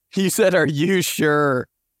 He said, "Are you sure?"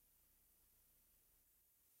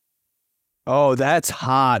 Oh, that's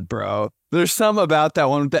hot, bro. There's some about that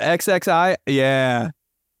one with the XXI. Yeah.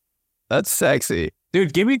 That's sexy.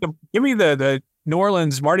 Dude, give me the New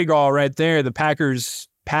Orleans Mardi Gras right there, the Packers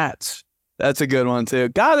Pats. That's a good one too.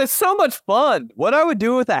 God, it's so much fun. What I would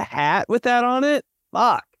do with a hat with that on it?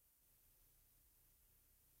 Fuck.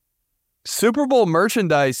 Super Bowl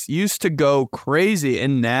merchandise used to go crazy,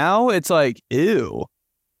 and now it's like, ew.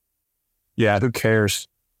 Yeah, who cares?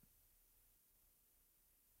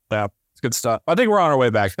 Yeah, it's good stuff. I think we're on our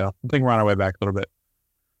way back, though. I think we're on our way back a little bit.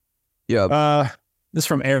 Yeah. This is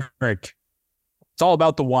from Eric. It's all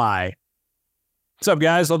about the why. What's up,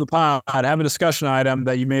 guys? Love the pod. I have a discussion item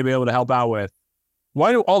that you may be able to help out with.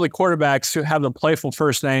 Why do all the quarterbacks who have the playful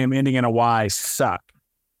first name ending in a Y suck?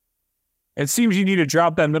 It seems you need to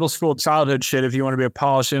drop that middle school childhood shit if you want to be a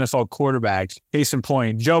polished NFL quarterback. Case in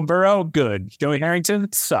point, Joe Burrow, good. Joey Harrington,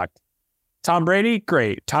 sucked. Tom Brady,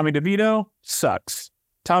 great. Tommy DeVito, sucks.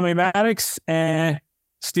 Tommy Maddox,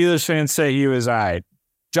 Steelers fans say he was all right.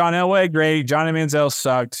 John Elway, great. Johnny Manziel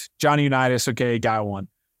sucked. Johnny Unitas, okay, got one.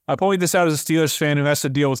 I point this out as a Steelers fan who has to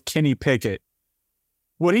deal with Kenny Pickett.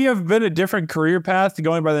 Would he have been a different career path to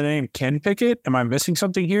going by the name Ken Pickett? Am I missing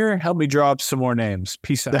something here? Help me draw up some more names.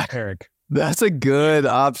 Peace out, Eric. That's a good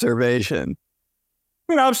observation.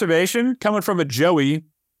 Good observation. Coming from a Joey,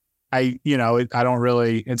 I don't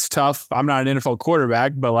really, it's tough. I'm not an NFL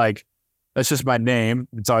quarterback, but like, that's just my name.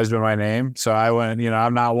 It's always been my name. So I went,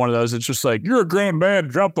 I'm not one of those. It's just like, you're a grown man,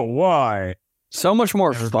 drop the Y. So much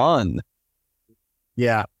more fun.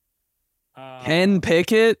 Yeah. Ken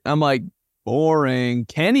Pickett, I'm like, boring.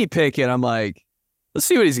 Kenny Pickett, I'm like, let's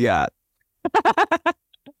see what he's got.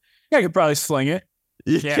 Yeah, I could probably sling it.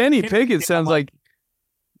 Yeah. Kenny Pickett sounds like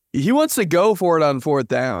he wants to go for it on fourth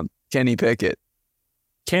down. Kenny Pickett.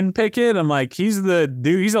 Ken Pickett, I'm like, he's the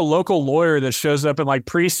dude. He's a local lawyer that shows up in like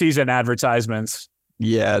preseason advertisements.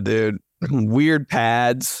 Yeah, dude. Weird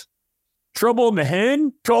pads. Trouble in the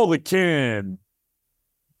hen? Call the Ken.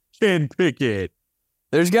 Ken Pickett.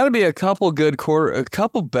 There's got to be a couple better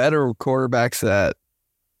quarterbacks that.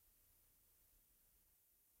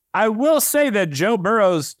 I will say that Joe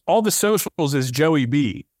Burrow's all the socials is Joey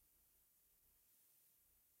B.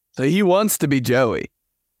 So he wants to be Joey.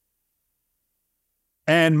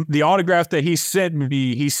 And the autograph that he sent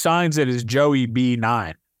me, he signs it as Joey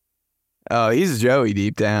B9. Oh, he's Joey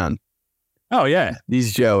deep down. Oh, yeah.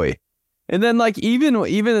 He's Joey. And then, like, even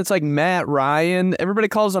it's like Matt Ryan. Everybody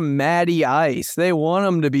calls him Matty Ice. They want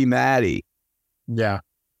him to be Matty. Yeah.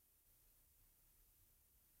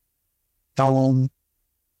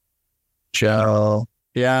 Joe.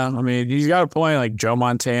 Yeah, I mean, he's got a point. Like Joe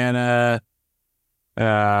Montana,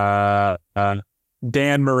 Dan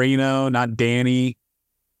Marino, not Danny.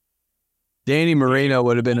 Danny Marino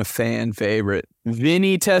would have been a fan favorite.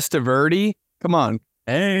 Vinny Testaverde. Come on.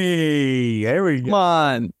 Hey, there we go. Come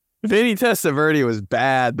on. Vinny Testaverde was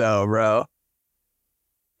bad, though, bro.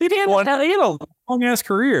 He had a long-ass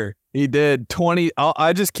career. He did 20.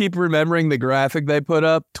 I just keep remembering the graphic they put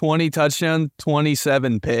up. 20 touchdowns,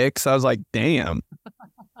 27 picks. I was like, damn.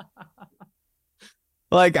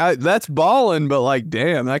 Like, that's balling, but like,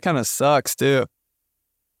 damn, that kind of sucks, too.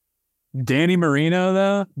 Danny Marino,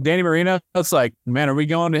 though? Danny Marino, it's like, man, are we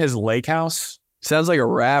going to his lake house? Sounds like a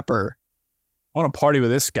rapper. I want to party with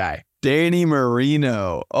this guy. Danny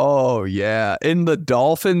Marino. Oh, yeah. And the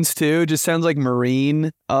Dolphins, too. Just sounds like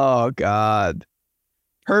Marine. Oh, God.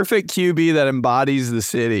 Perfect QB that embodies the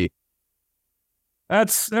city.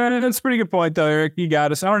 That's a pretty good point, though, Eric. You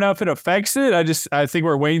got us. I don't know if it affects it. I think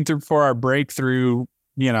we're waiting for our breakthrough,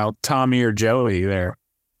 Tommy or Joey there.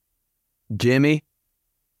 Jimmy?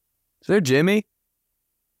 Is there Jimmy?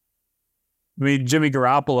 I mean, Jimmy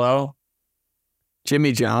Garoppolo.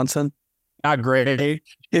 Jimmy Johnson? Not great.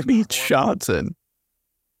 Jimmy Johnson.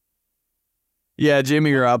 Yeah,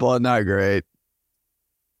 Jimmy Garoppolo, not great.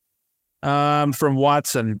 From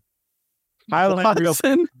Watson.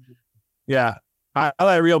 Watson? Yeah. I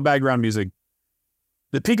like real background music.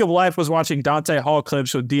 The peak of life was watching Dante Hall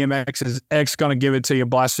clips with DMX's X Gonna Give It To You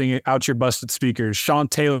blasting out your busted speakers. Sean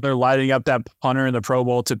Taylor lighting up that punter in the Pro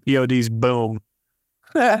Bowl to POD's boom.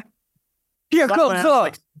 Here comes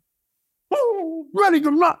up. Ready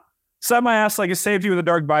to rock. Slap my ass like a safety with a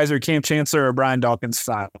dark visor, Cam Chancellor or Brian Dawkins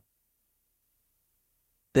style.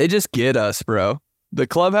 They just get us, bro. The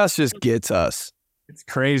clubhouse just gets us. It's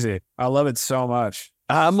crazy. I love it so much.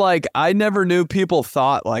 I'm like, I never knew people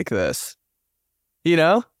thought like this. You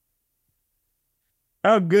know?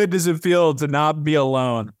 How good does it feel to not be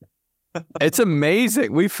alone? It's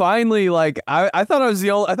amazing. We finally, I thought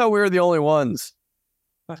I thought we were the only ones.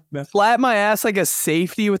 Flat my ass like a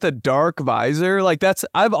safety with a dark visor. Like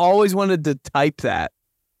I've always wanted to type that.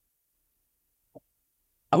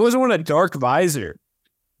 I wasn't want a dark visor.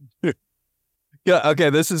 Yeah, okay,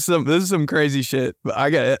 this is some crazy shit.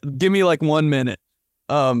 Give me like 1 minute.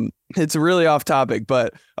 It's really off topic,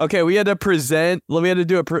 but okay, we had to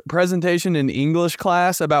do a presentation in English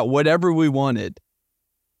class about whatever we wanted.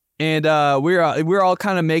 And we're all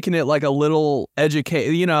kind of making it like a little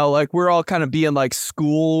like we're all kind of being like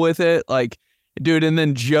school with it. Like, dude, and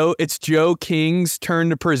then it's Joe King's turn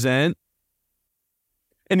to present.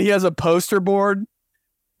 And he has a poster board.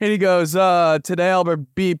 And he goes, today I'll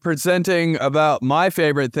be presenting about my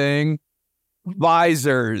favorite thing,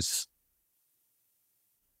 visors.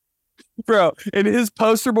 Bro, and his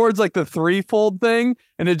poster board's like the threefold thing,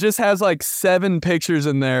 and it just has like 7 pictures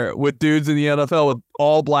in there with dudes in the NFL with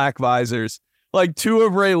all black visors. Like 2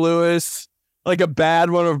 of Ray Lewis, like a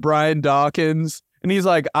bad one of Brian Dawkins. And he's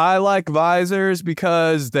like, I like visors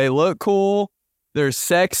because they look cool, they're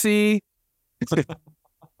sexy,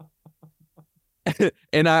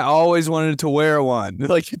 and I always wanted to wear one.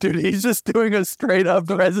 Like, dude, he's just doing a straight up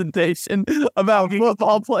presentation about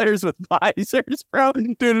football players with visors, bro.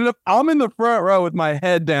 Dude, I'm in the front row with my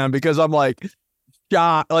head down because I'm like,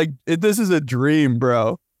 God, like this is a dream,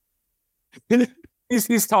 bro.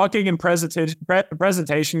 He's talking in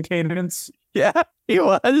presentation cadence. Yeah, he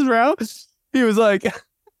was, bro. He was like,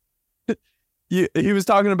 he was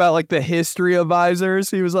talking about like the history of visors.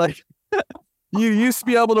 He was like, you used to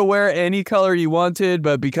be able to wear any color you wanted,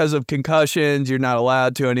 but because of concussions, you're not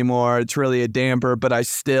allowed to anymore. It's really a damper, but I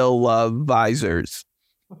still love visors.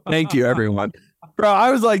 Thank you, everyone. Bro, I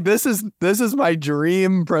was like, this is my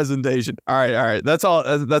dream presentation. All right. That's all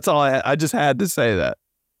I just had to say that.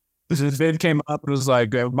 This vid came up and was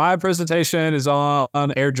like, my presentation is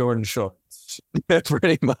on Air Jordan shorts.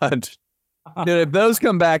 Pretty much. Dude, if those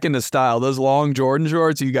come back into style, those long Jordan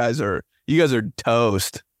shorts, you guys are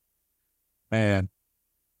toast. Man,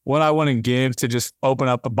 what I want to give to just open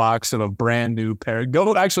up a box of a brand new pair.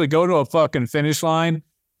 Go to a fucking Finish Line,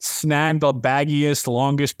 snag the baggiest,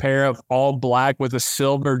 longest pair of all black with a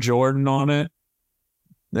silver Jordan on it.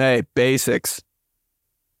 Hey, basics.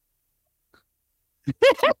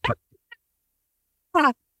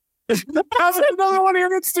 How's another one of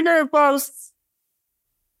your Instagram posts?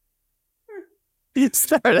 You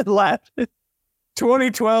started laughing.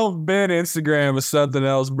 2012 Ben Instagram is something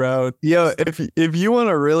else, bro. Yo, if you want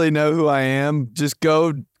to really know who I am, just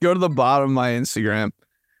go to the bottom of my Instagram.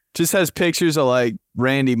 Just has pictures of like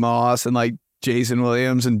Randy Moss and like Jason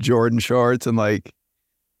Williams and Jordan shorts and like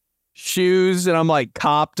shoes, and I'm like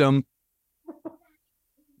copped them.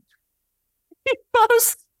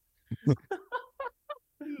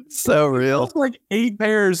 So real. Like 8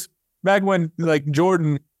 pairs back when like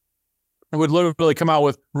Jordan would literally come out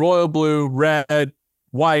with royal blue, red,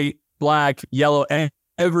 white, black, yellow, and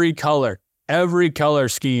every color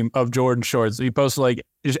scheme of Jordan shorts. He posted like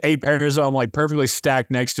just 8 pairs of them, like perfectly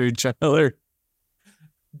stacked next to each other.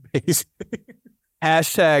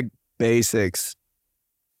 Hashtag basics.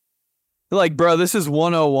 Like, bro, this is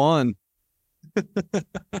 101.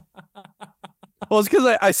 Well, it's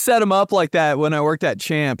because I set them up like that when I worked at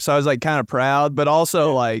Champ. So I was like kind of proud, but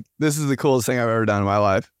also like, this is the coolest thing I've ever done in my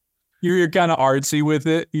life. You're kind of artsy with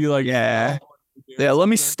it. You like, yeah. Yeah, let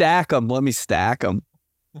me stack them.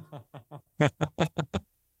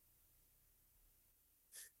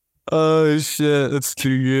 Oh, shit. That's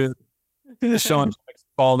too good. Sean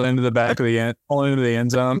falling into the back of the end, falling into the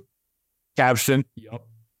end zone. Caption. Yup.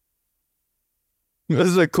 This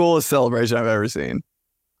is the coolest celebration I've ever seen.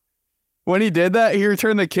 When he did that, he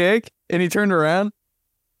returned the kick and he turned around.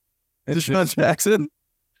 Deshaun Jackson.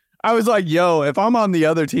 I was like, yo, if I'm on the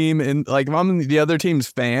other team and like if I'm the other team's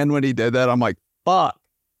fan when he did that, I'm like, fuck.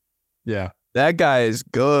 Yeah. That guy is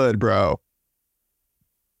good, bro.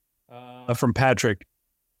 From Patrick.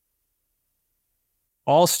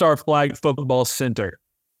 All-Star Flag Football Center.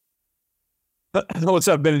 What's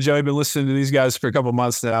up, Ben and Joey? I've been listening to these guys for a couple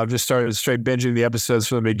months now. I've just started straight binging the episodes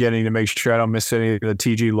from the beginning to make sure I don't miss any of the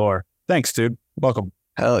TG lore. Thanks, dude. Welcome.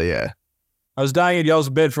 Hell yeah. I was dying at y'all's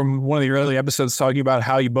bid from one of the early episodes talking about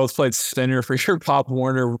how you both played center for your Pop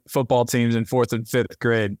Warner football teams in 4th and 5th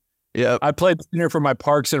grade. Yeah, I played center for my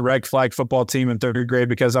Parks and Rec flag football team in 3rd grade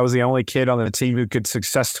because I was the only kid on the team who could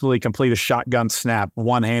successfully complete a shotgun snap,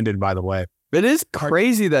 one-handed, by the way. It is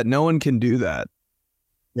crazy that no one can do that.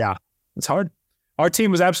 Yeah, it's hard. Our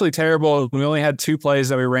team was absolutely terrible. We only had 2 plays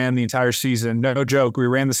that we ran the entire season. No joke. We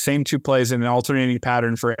ran the same 2 plays in an alternating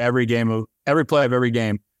pattern for every play of every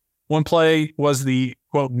game. One play was the,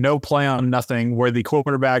 quote, no play on nothing, where the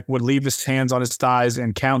quarterback would leave his hands on his thighs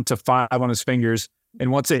and count to 5 on his fingers.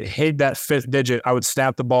 And once it hit that 5th digit, I would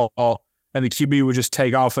snap the ball and the QB would just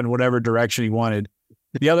take off in whatever direction he wanted.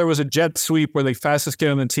 The other was a jet sweep where the fastest kid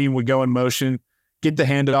on the team would go in motion, get the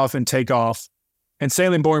handoff, and take off.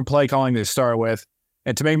 Insanely boring play calling to start with.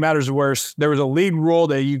 And to make matters worse, there was a league rule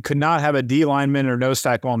that you could not have a D lineman or nose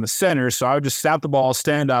tackle on the center, so I would just snap the ball,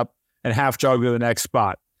 stand up, and half jog to the next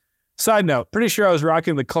spot. Side note, pretty sure I was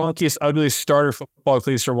rocking the clunkiest, ugliest starter football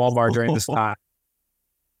cleats from Walmart during this time.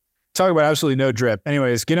 Talk about absolutely no drip.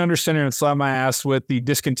 Anyways, get under center and slap my ass with the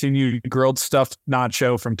discontinued grilled stuffed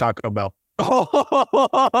nacho from Taco Bell.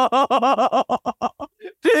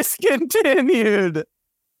 Discontinued.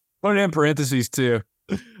 Put it in parentheses too.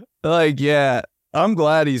 Like, yeah, I'm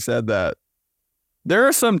glad he said that. There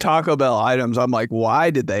are some Taco Bell items I'm like, why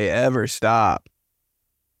did they ever stop?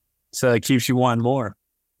 So it keeps you wanting more.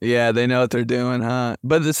 Yeah, they know what they're doing, huh?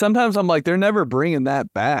 But sometimes I'm like, they're never bringing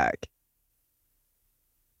that back.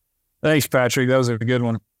 Thanks, Patrick. That was a good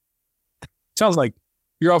one. Sounds like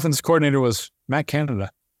your offensive coordinator was Matt Canada.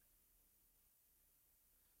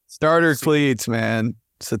 Starter cleats, man.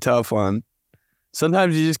 It's a tough one.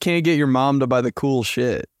 Sometimes you just can't get your mom to buy the cool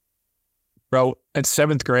shit. Bro, in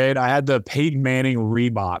 7th grade, I had the Peyton Manning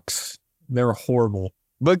Reeboks. They were horrible.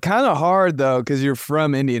 But kind of hard, though, because you're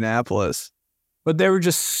from Indianapolis. But they were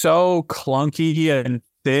just so clunky and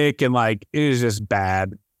thick and, like, it was just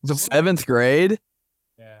bad. 7th grade?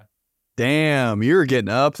 Yeah. Damn, you were getting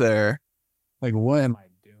up there. Like, what am I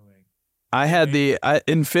doing? I had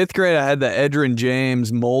in 5th grade, I had the Edgerrin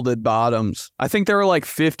James molded bottoms. I think they were like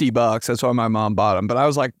 $50. That's why my mom bought them. But I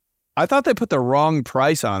was like, I thought they put the wrong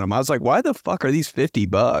price on them. I was like, why the fuck are these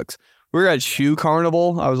 $50? We were at Shoe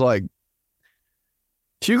Carnival. I was like,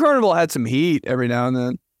 Shoe Carnival had some heat every now and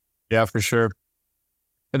then. Yeah, for sure.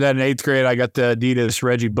 And then in 8th grade, I got the Adidas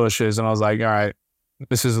Reggie Bushes, and I was like, all right,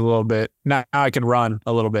 this is a little bit. Now I can run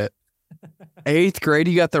a little bit. 8th grade,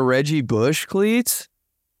 you got the Reggie Bush cleats?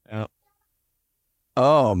 Yeah.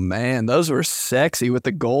 Oh, man, those were sexy with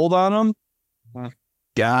the gold on them. Huh.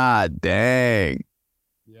 God dang.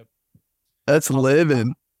 Yep. That's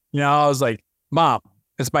living. You know, I was like, Mom,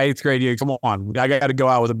 it's my 8th grade year. Come on. I got to go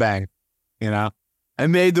out with a bang. You know? I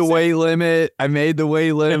made the weight limit.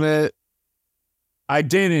 I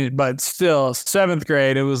didn't, but still, 7th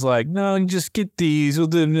grade, it was like, no, you just get these. We'll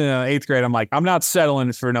do 8th grade. I'm like, I'm not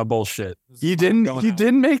settling for no bullshit. You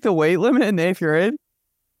didn't make the weight limit in 8th grade?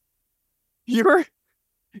 You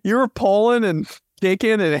were pulling and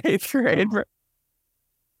kicking in 8th grade, bro.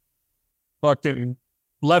 Fucking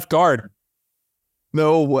left guard.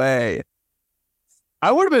 No way.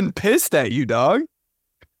 I would have been pissed at you, dog.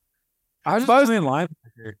 I was just playing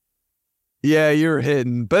linebacker. Yeah, you were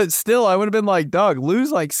hitting. But still, I would have been like, dog,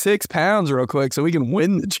 lose like 6 pounds real quick so we can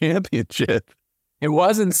win the championship. It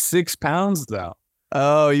wasn't 6 pounds, though.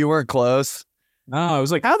 Oh, you weren't close? No, it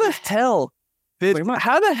was like, how the hell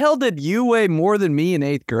did you weigh more than me in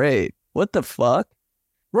 8th grade? What the fuck?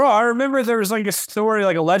 Bro, I remember there was like a story,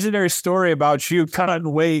 like a legendary story about you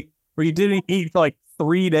cutting weight where you didn't eat for like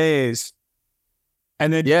 3 days.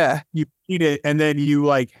 And then you eat it, and then you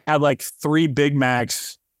like had like 3 Big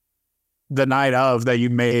Macs the night of that you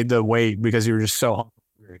made the weight because you were just so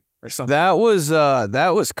hungry or something. That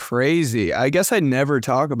was crazy. I guess I never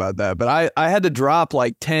talk about that, but I had to drop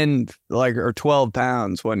like 10 or 12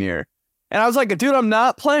 pounds one year. And I was like, dude, I'm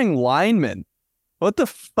not playing lineman. What the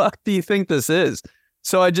fuck do you think this is?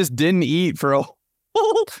 So I just didn't eat for a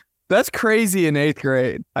That's crazy in 8th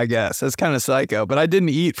grade, I guess. That's kind of psycho. But I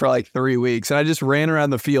didn't eat for like 3 weeks, and I just ran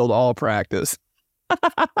around the field all practice.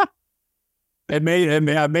 It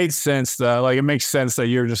made sense though. Like it makes sense that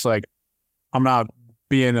you're just like, I'm not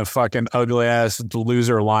being a fucking ugly ass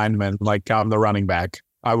loser lineman. Like I'm the running back.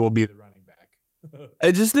 I will be the running back.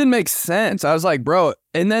 It just didn't make sense. I was like, bro.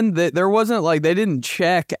 And then there wasn't like they didn't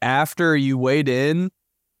check after you weighed in,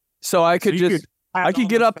 so I could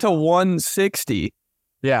get up to 160.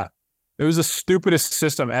 Yeah, it was the stupidest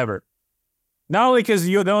system ever. Not only because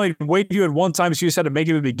they only weighed you at one time, so you just had to make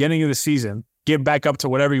it at the beginning of the season, get back up to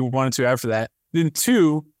whatever you wanted to after that. Then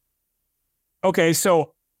 2, okay,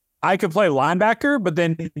 so I could play linebacker, but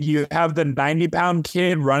then you have the 90-pound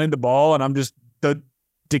kid running the ball, and I'm just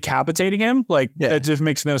decapitating him. Like, That just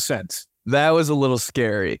makes no sense. That was a little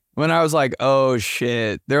scary. When I was like, oh,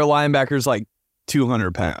 shit, their linebacker's like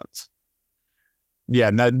 200 pounds. Yeah,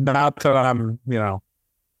 not that I'm,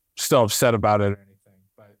 still upset about it or anything.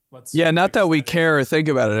 But not that we care or think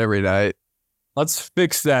about it every night. Let's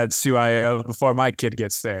fix that CYO before my kid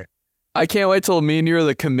gets there. I can't wait till me and you are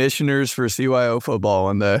the commissioners for CYO football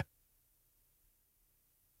one day.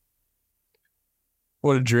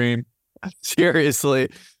 What a dream. Seriously.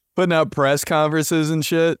 Putting out press conferences and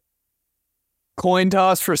shit. Coin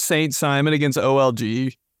toss for St. Simon against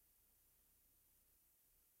OLG.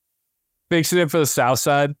 Fixing it for the South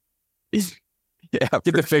Side. Yeah.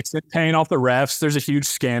 Get to fix it. Paying off the refs. There's a huge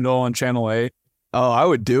scandal on Channel 8. Oh, I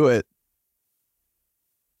would do it.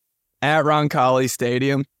 At Roncalli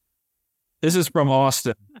Stadium. This is from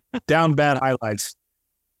Austin. Down bad highlights.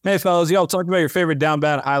 Hey, fellas, y'all talk about your favorite down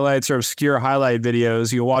bad highlights or obscure highlight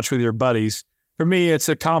videos you watch with your buddies. For me, it's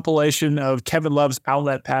a compilation of Kevin Love's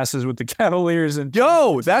outlet passes with the Cavaliers. And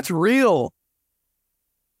yo, that's real.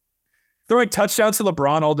 Throwing touchdowns to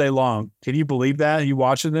LeBron all day long. Can you believe that? Are you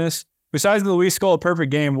watching this? Besides the Luis Scola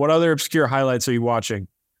perfect game, what other obscure highlights are you watching?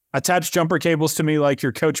 Attach jumper cables to me like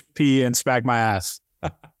your Coach P and smack my ass.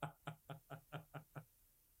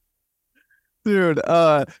 Dude,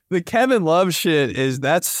 the Kevin Love shit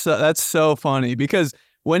that's so funny because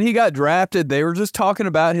when he got drafted, they were just talking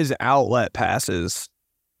about his outlet passes.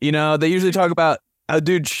 They usually talk about a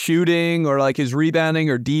dude shooting or like his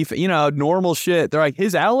rebounding or defense, normal shit. They're like,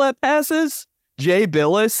 his outlet passes? Jay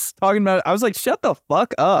Billis talking about it. I was like, shut the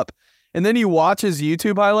fuck up. And then you watch his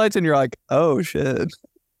YouTube highlights and you're like, oh shit.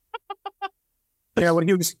 Yeah, when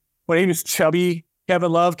he was chubby,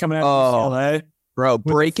 Kevin Love coming out of LA. Bro,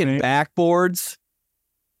 breaking backboards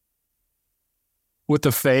with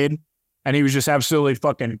the fade, and he was just absolutely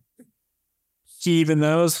fucking heaving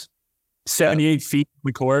those 78 feet in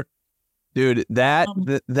the court. Dude,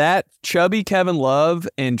 that chubby Kevin Love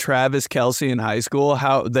and Travis Kelce in high school,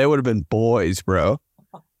 how they would have been boys, bro.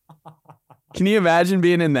 Can you imagine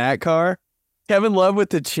being in that car? Kevin Love with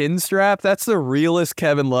the chin strap, that's the realest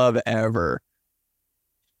Kevin Love ever.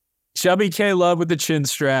 Chubby K Love with the chin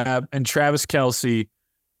strap and Travis Kelce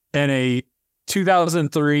in a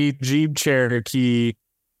 2003 Jeep Cherokee,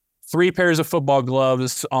 3 pairs of football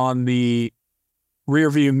gloves on the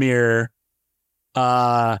rearview mirror,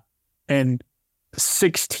 and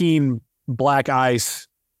 16 black ice.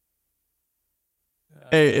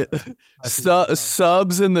 Hey,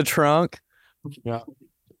 subs in the trunk. Yeah.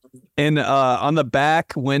 And on the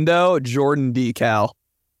back window, Jordan decal.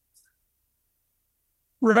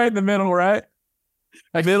 Right in the middle, right?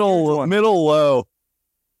 Like middle low.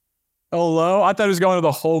 Oh, low? I thought it was going to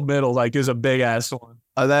the whole middle, like it was a big ass one.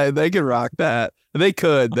 They could rock that. They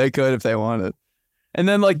could if they wanted. And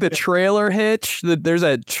then like the trailer hitch, there's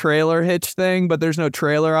a trailer hitch thing, but there's no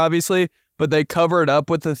trailer obviously. But they cover it up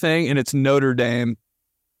with the thing, and it's Notre Dame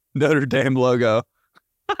logo.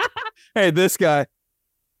 Hey, this guy.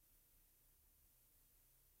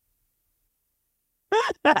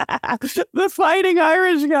 The fighting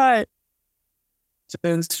Irish guy.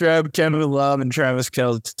 Spin Strobe, Kevin Love, and Travis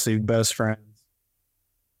Kelce, best friends.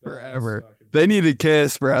 Forever. They need a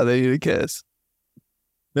kiss, bro. They need a kiss.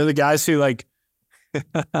 They're the guys who like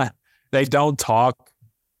they don't talk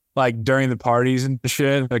like during the parties and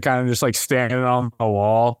shit. They're kind of just like standing on the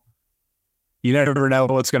wall. You never know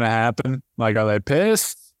what's gonna happen. Like, are they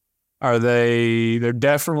pissed? They're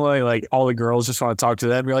definitely like all the girls just want to talk to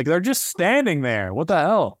them. You're like, they're just standing there. What the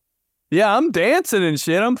hell? Yeah, I'm dancing and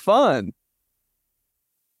shit. I'm fun.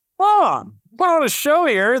 Come on. Put on a show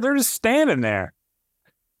here. They're just standing there.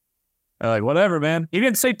 They're like, whatever, man. He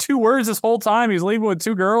didn't say 2 words this whole time. He's leaving with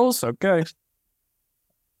 2 girls. Okay.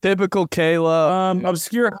 Typical Kayla.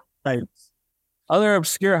 Obscure highlights. Other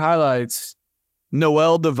obscure highlights.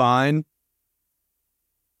 Noelle Devine.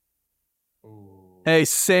 Hey,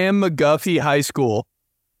 Sam McGuffey High School.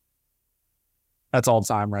 That's all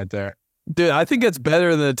time right there. Dude, I think it's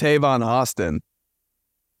better than the Tavon Austin.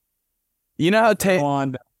 You know how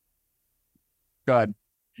Go ahead.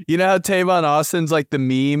 You know how Tavon Austin's like the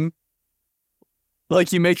meme?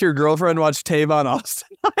 Like you make your girlfriend watch Tavon Austin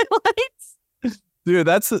highlights? Dude,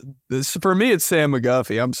 this for me it's Sam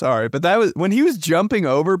McGuffey. I'm sorry. But that was when he was jumping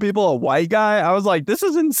over people, a white guy, I was like, this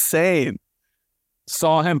is insane.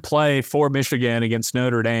 Saw him play for Michigan against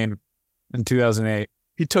Notre Dame in 2008.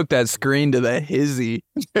 He took that screen to the hizzy.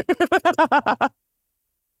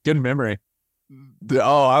 Good memory.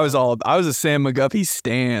 Oh, I was a Sam McGuffey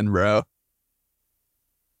stan, bro.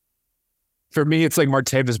 For me, it's like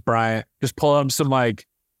Martavis Bryant. Just pull up some like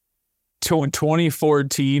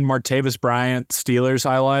 2014 Martavis Bryant Steelers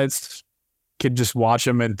highlights. Could just watch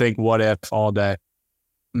them and think, what if all day.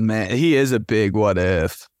 Man, he is a big what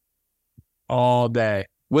if. All day.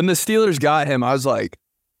 When the Steelers got him, I was like,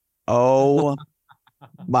 oh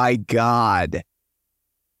my God.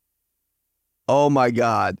 Oh my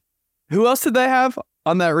God. Who else did they have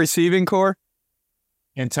on that receiving core?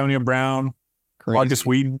 Antonio Brown, Marcus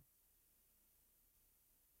Wheaton.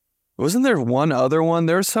 Wasn't there one other one?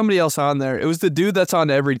 There was somebody else on there. It was the dude that's on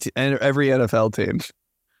every NFL team.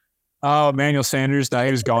 Oh, Emmanuel Sanders. No,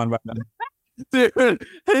 he was gone by then. Dude,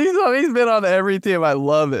 he's been on every team. I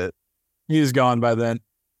love it. He was gone by then.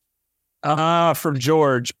 From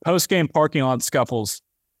George, post-game parking lot scuffles.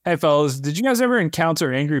 Hey, fellas, did you guys ever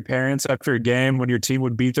encounter angry parents after a game when your team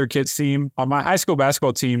would beat their kid's team? On my high school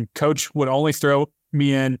basketball team, coach would only throw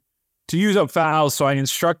me in to use up fouls, so I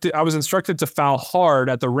was instructed to foul hard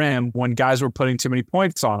at the rim when guys were putting too many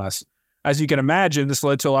points on us. As you can imagine, this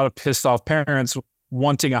led to a lot of pissed off parents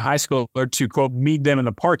wanting a high schooler to, quote, meet them in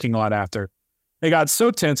the parking lot after. It got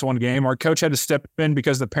so tense one game, our coach had to step in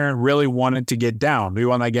because the parent really wanted to get down. We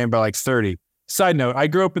won that game by like 30. Side note, I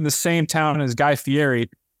grew up in the same town as Guy Fieri,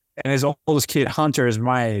 and his oldest kid, Hunter, is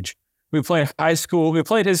my age. We played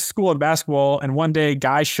his school in basketball, and one day,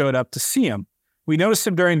 Guy showed up to see him. We noticed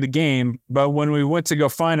him during the game, but when we went to go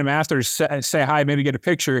find him after to say hi, maybe get a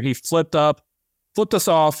picture, he flipped us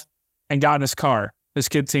off, and got in his car. His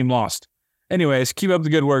kid team lost. Anyways, keep up the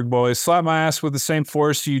good work, boys. Slap my ass with the same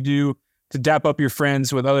force you do to dap up your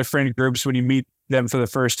friends with other friend groups when you meet them for the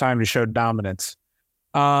first time to show dominance.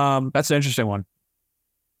 That's an interesting one.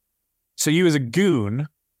 So you as a goon.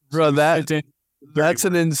 Bro, that's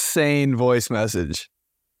an insane voice message.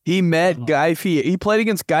 He met Guy Fieri. He played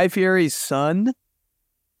against Guy Fieri's son.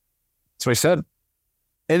 That's what he said.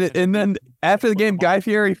 And then after the game, Guy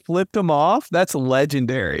Fieri flipped him off. That's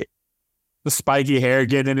legendary. The spiky hair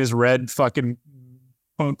getting in his red fucking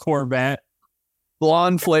Corvette.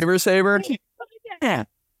 Blonde flavor saver. Yeah.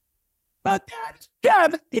 But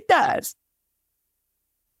it does.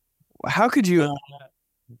 How could you...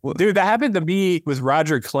 Dude, that happened to me with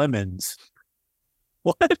Roger Clemens.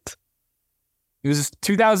 What? It was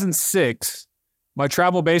 2006. My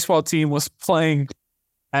travel baseball team was playing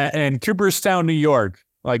in Cooperstown, New York.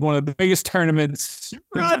 Like one of the biggest tournaments.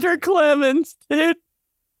 Roger Clemens, dude.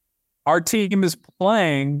 Our team is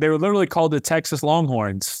playing. They were literally called the Texas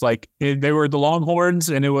Longhorns. Like they were the Longhorns,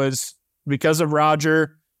 and it was because of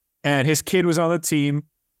Roger, and his kid was on the team.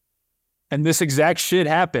 And this exact shit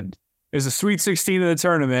happened. It was a Sweet 16 of the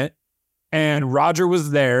tournament, and Roger was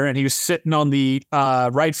there, and he was sitting on the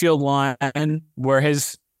right field line where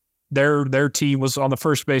their team was on the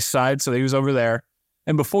first base side, so he was over there.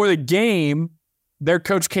 And before the game, their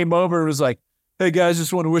coach came over and was like, "Hey guys,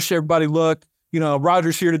 just want to wish everybody luck.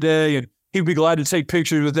 Roger's here today and he'd be glad to take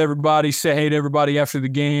pictures with everybody, say hey to everybody after the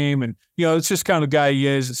game. And, it's just kind of the guy he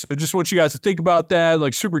is. So I just want you guys to think about that.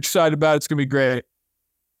 Like, super excited about it. It's going to be great.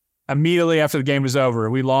 Immediately after the game was over,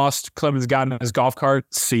 we lost. Clemens got in his golf cart.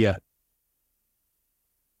 See ya.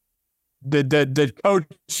 The coach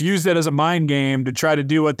used it as a mind game to try to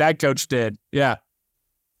do what that coach did. Yeah.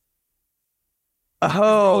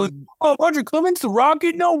 Oh, Roger Clemens, the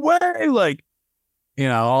Rocket? No way. Like,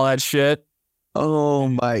 all that shit. Oh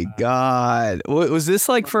my God. Was this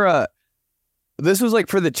like this was like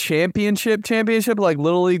for the championship, like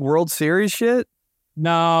Little League World Series shit?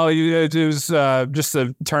 No, it was just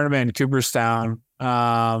a tournament in Cooperstown.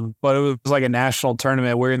 But it was like a national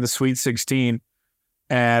tournament. We're in the Sweet 16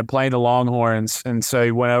 and playing the Longhorns. And so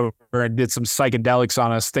he went over and did some psychedelics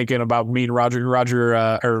on us, thinking about meeting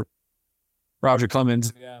Roger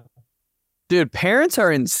Clemens. Yeah. Dude, parents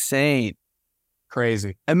are insane.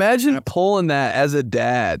 Crazy. Imagine pulling that as a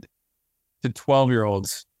dad. To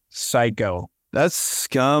 12-year-olds. Psycho. That's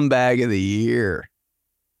scumbag of the year.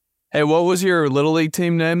 Hey, what was your Little League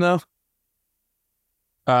team name, though?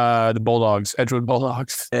 The Bulldogs. Edgewood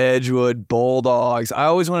Bulldogs. Edgewood Bulldogs. I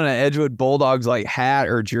always wanted an Edgewood Bulldogs like hat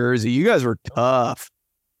or jersey. You guys were tough.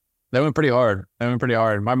 They went pretty hard.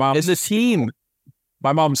 My mom is a team.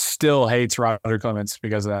 My mom still hates Roger Clemens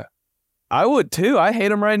because of that. I would too. I hate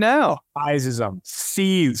him right now. Despises him.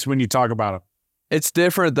 Seethes when you talk about him. It's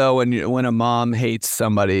different though when a mom hates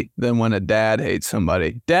somebody than when a dad hates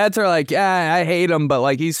somebody. Dads are like, yeah, I hate him, but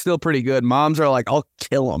like he's still pretty good. Moms are like, I'll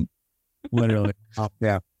kill him. Literally.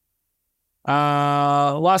 Yeah.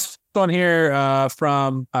 Last one here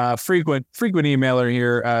from frequent emailer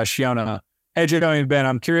here, Shiona. Hey, Joey and Ben,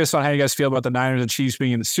 I'm curious on how you guys feel about the Niners and Chiefs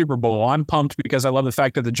being in the Super Bowl. I'm pumped because I love the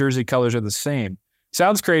fact that the jersey colors are the same.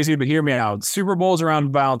 Sounds crazy, but hear me out. Super Bowl's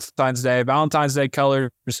around Valentine's Day. Valentine's Day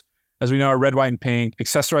colors, as we know, are red, white, and pink,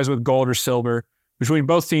 accessorized with gold or silver. Between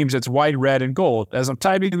both teams, it's white, red, and gold. As I'm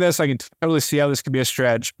typing this, I can totally see how this could be a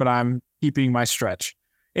stretch, but I'm keeping my stretch.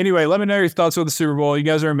 Anyway, let me know your thoughts on the Super Bowl. You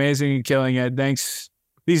guys are amazing and killing it. Thanks.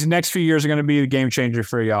 These next few years are going to be the game changer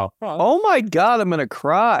for y'all. Oh my God, I'm going to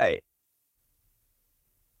cry.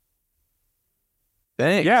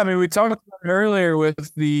 Thanks. Yeah, I mean, we talked about it earlier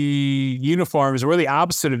with the uniforms. We're the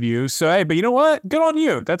opposite of you. So, hey, but you know what? Good on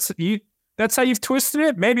you. That's how you've twisted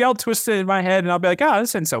it. Maybe I'll twist it in my head and I'll be like, this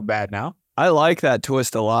isn't so bad now. I like that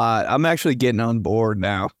twist a lot. I'm actually getting on board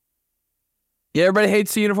now. Yeah, everybody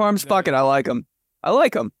hates the uniforms. Fuck it. I like them.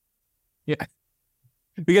 Yeah.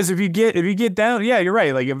 Because if you get down, yeah, you're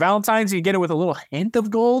right. Like at Valentine's, you get it with a little hint of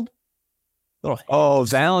gold.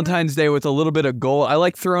 Valentine's Day with a little bit of gold. I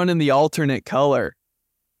like throwing in the alternate color.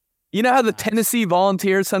 You know how the Tennessee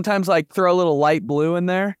Volunteers sometimes like throw a little light blue in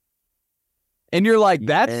there? And you're like,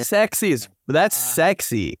 that's sexy. That's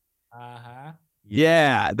sexy. Uh-huh.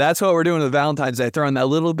 Yeah, that's what we're doing with Valentine's Day. Throwing that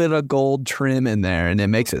little bit of gold trim in there, and it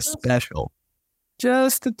makes it special.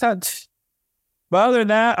 Just a touch. But other than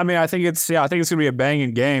that, I mean, I think it's going to be a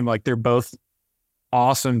banging game. Like, they're both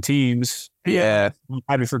awesome teams. Yeah. I'm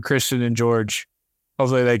happy for Christian and George.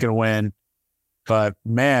 Hopefully they can win. But,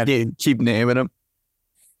 man. Yeah, keep naming them.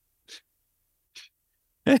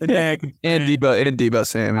 and Debo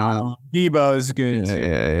Samuel. Debo is good.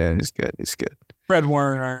 Yeah, he's good. Fred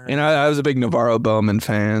Warner. And I was a big Navarro Bowman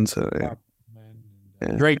fan, so yeah.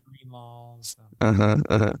 Drake Greenlaw.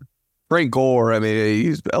 Frank Gore, I mean,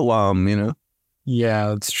 he's alum, you know. Yeah,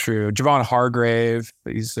 that's true. Javon Hargrave,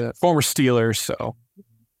 he's a former Steeler, so.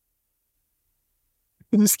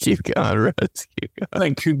 Just keep going, Russ. Keep going. I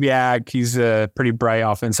think Kubiak, he's a pretty bright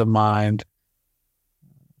offensive mind.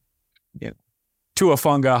 Yeah.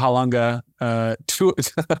 Tuafunga Halunga.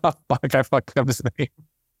 I fucked up his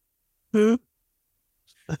name.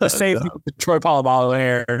 The safety, Troy Polamalu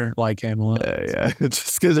hair, like him. Yeah.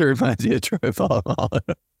 Just because it reminds you of Troy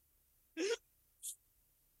Polamalu.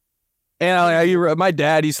 And my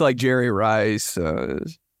dad used to like Jerry Rice.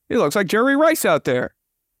 He looks like Jerry Rice out there.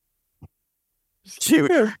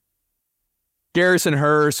 Cute. Garrison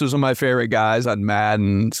Hurst was one of my favorite guys on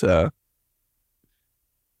Madden. So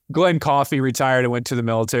Glenn Coffey retired and went to the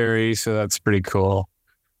military, so that's pretty cool.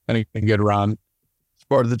 I think a good run. It's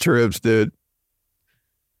part of the troops, dude.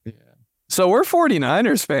 Yeah. So we're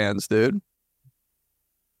 49ers fans, dude.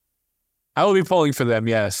 I will be pulling for them,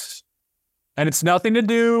 yes. And it's nothing to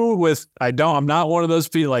do with I'm not one of those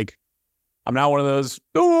people I'm not one of those,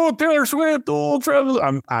 Taylor Swift, Travis.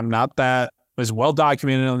 I'm not that. It was well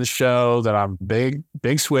documented on the show that I'm big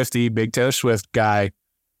Swiftie, big Taylor Swift guy.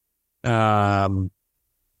 So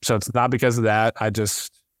it's not because of that. Do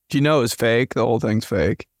you know it was fake? The whole thing's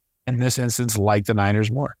fake. In this instance, like the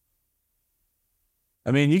Niners more.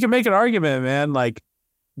 I mean, you can make an argument, man. Like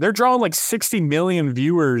they're drawing like 60 million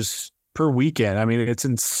viewers per weekend. I mean, it's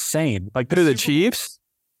insane. Like Who, the Chiefs?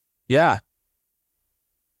 Yeah.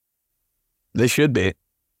 They should be.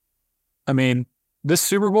 I mean, this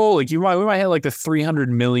Super Bowl, like we might hit like the 300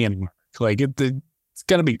 million mark. Like it's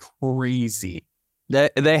gonna be crazy.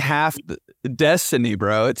 They have destiny,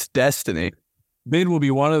 bro. It's destiny. Mid will be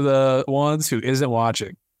one of the ones who isn't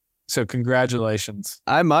watching. So congratulations.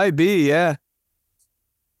 I might be, yeah.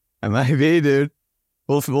 I might be, dude.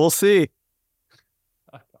 We'll see.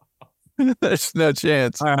 There's no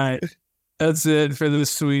chance. All right. That's it for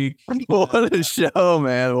this week. What a show,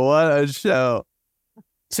 man. What a show.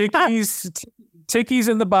 Tickies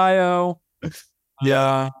in the bio.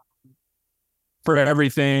 Yeah. For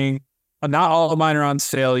everything. Not all of mine are on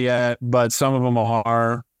sale yet, but some of them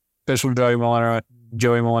are. Official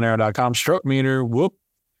JoeyMolinaro.com. Stroke meter. Whoop.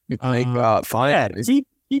 Fine. Yeah,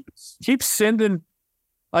 keep sending,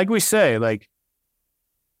 like we say, like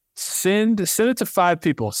send it to 5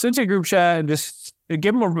 people. Send to a group chat and just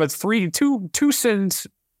give them a two sentence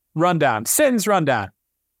rundown. Sentence rundown.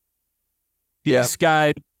 Yeah. This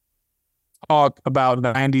guy talk about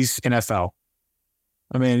the 90s NFL.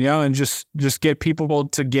 I mean, and just get people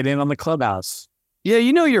to get in on the clubhouse. Yeah,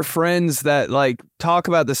 your friends that like talk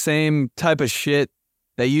about the same type of shit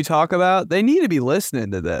that you talk about, they need to be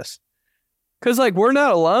listening to this. Cause like we're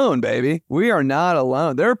not alone, baby. We are not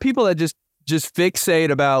alone. There are people that just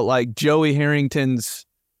fixate about like Joey Harrington's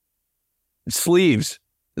sleeves.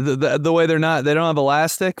 The way they don't have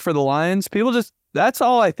elastic for the Lions. People that's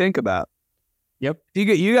all I think about. Yep.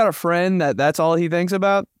 You got a friend that's all he thinks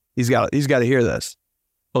about. He's got to hear this.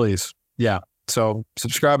 Please. Yeah. So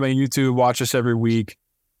subscribe on YouTube, watch us every week.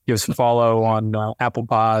 Give us a follow on Apple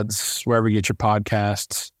Pods, wherever you get your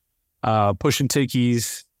podcasts. Pushing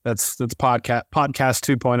Tickies, that's podcast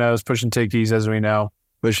 2.0's Pushing Tickies, as we know.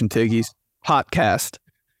 Pushing Tickies. Podcast.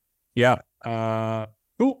 Yeah.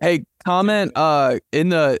 Cool. Hey, comment in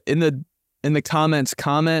the comments,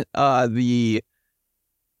 comment the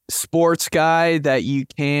sports guy that you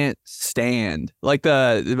can't stand, like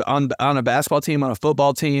on a basketball team, on a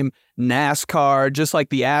football team, NASCAR, just like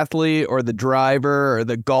the athlete or the driver or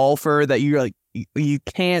the golfer that you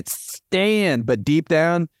can't stand, but deep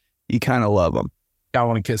down you kind of love them. I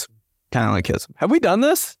want to kiss him. Have we done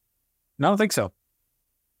this? No, I don't think so.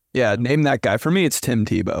 Yeah, name that guy. For me, it's Tim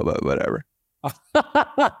Tebow, but whatever.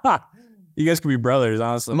 You guys could be brothers,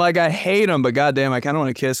 honestly. I'm like, I hate him, but goddamn, I kind of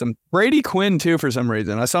want to kiss him. Brady Quinn, too, for some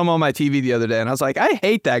reason. I saw him on my TV the other day, and I was like, I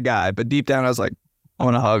hate that guy. But deep down, I was like, I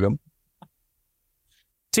want to hug him.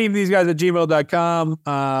 Team these guys at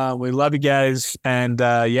gmail.com. We love you guys. And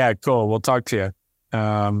yeah, cool. We'll talk to you.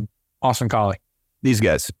 Austin Collie. These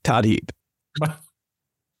guys, Todd Heap.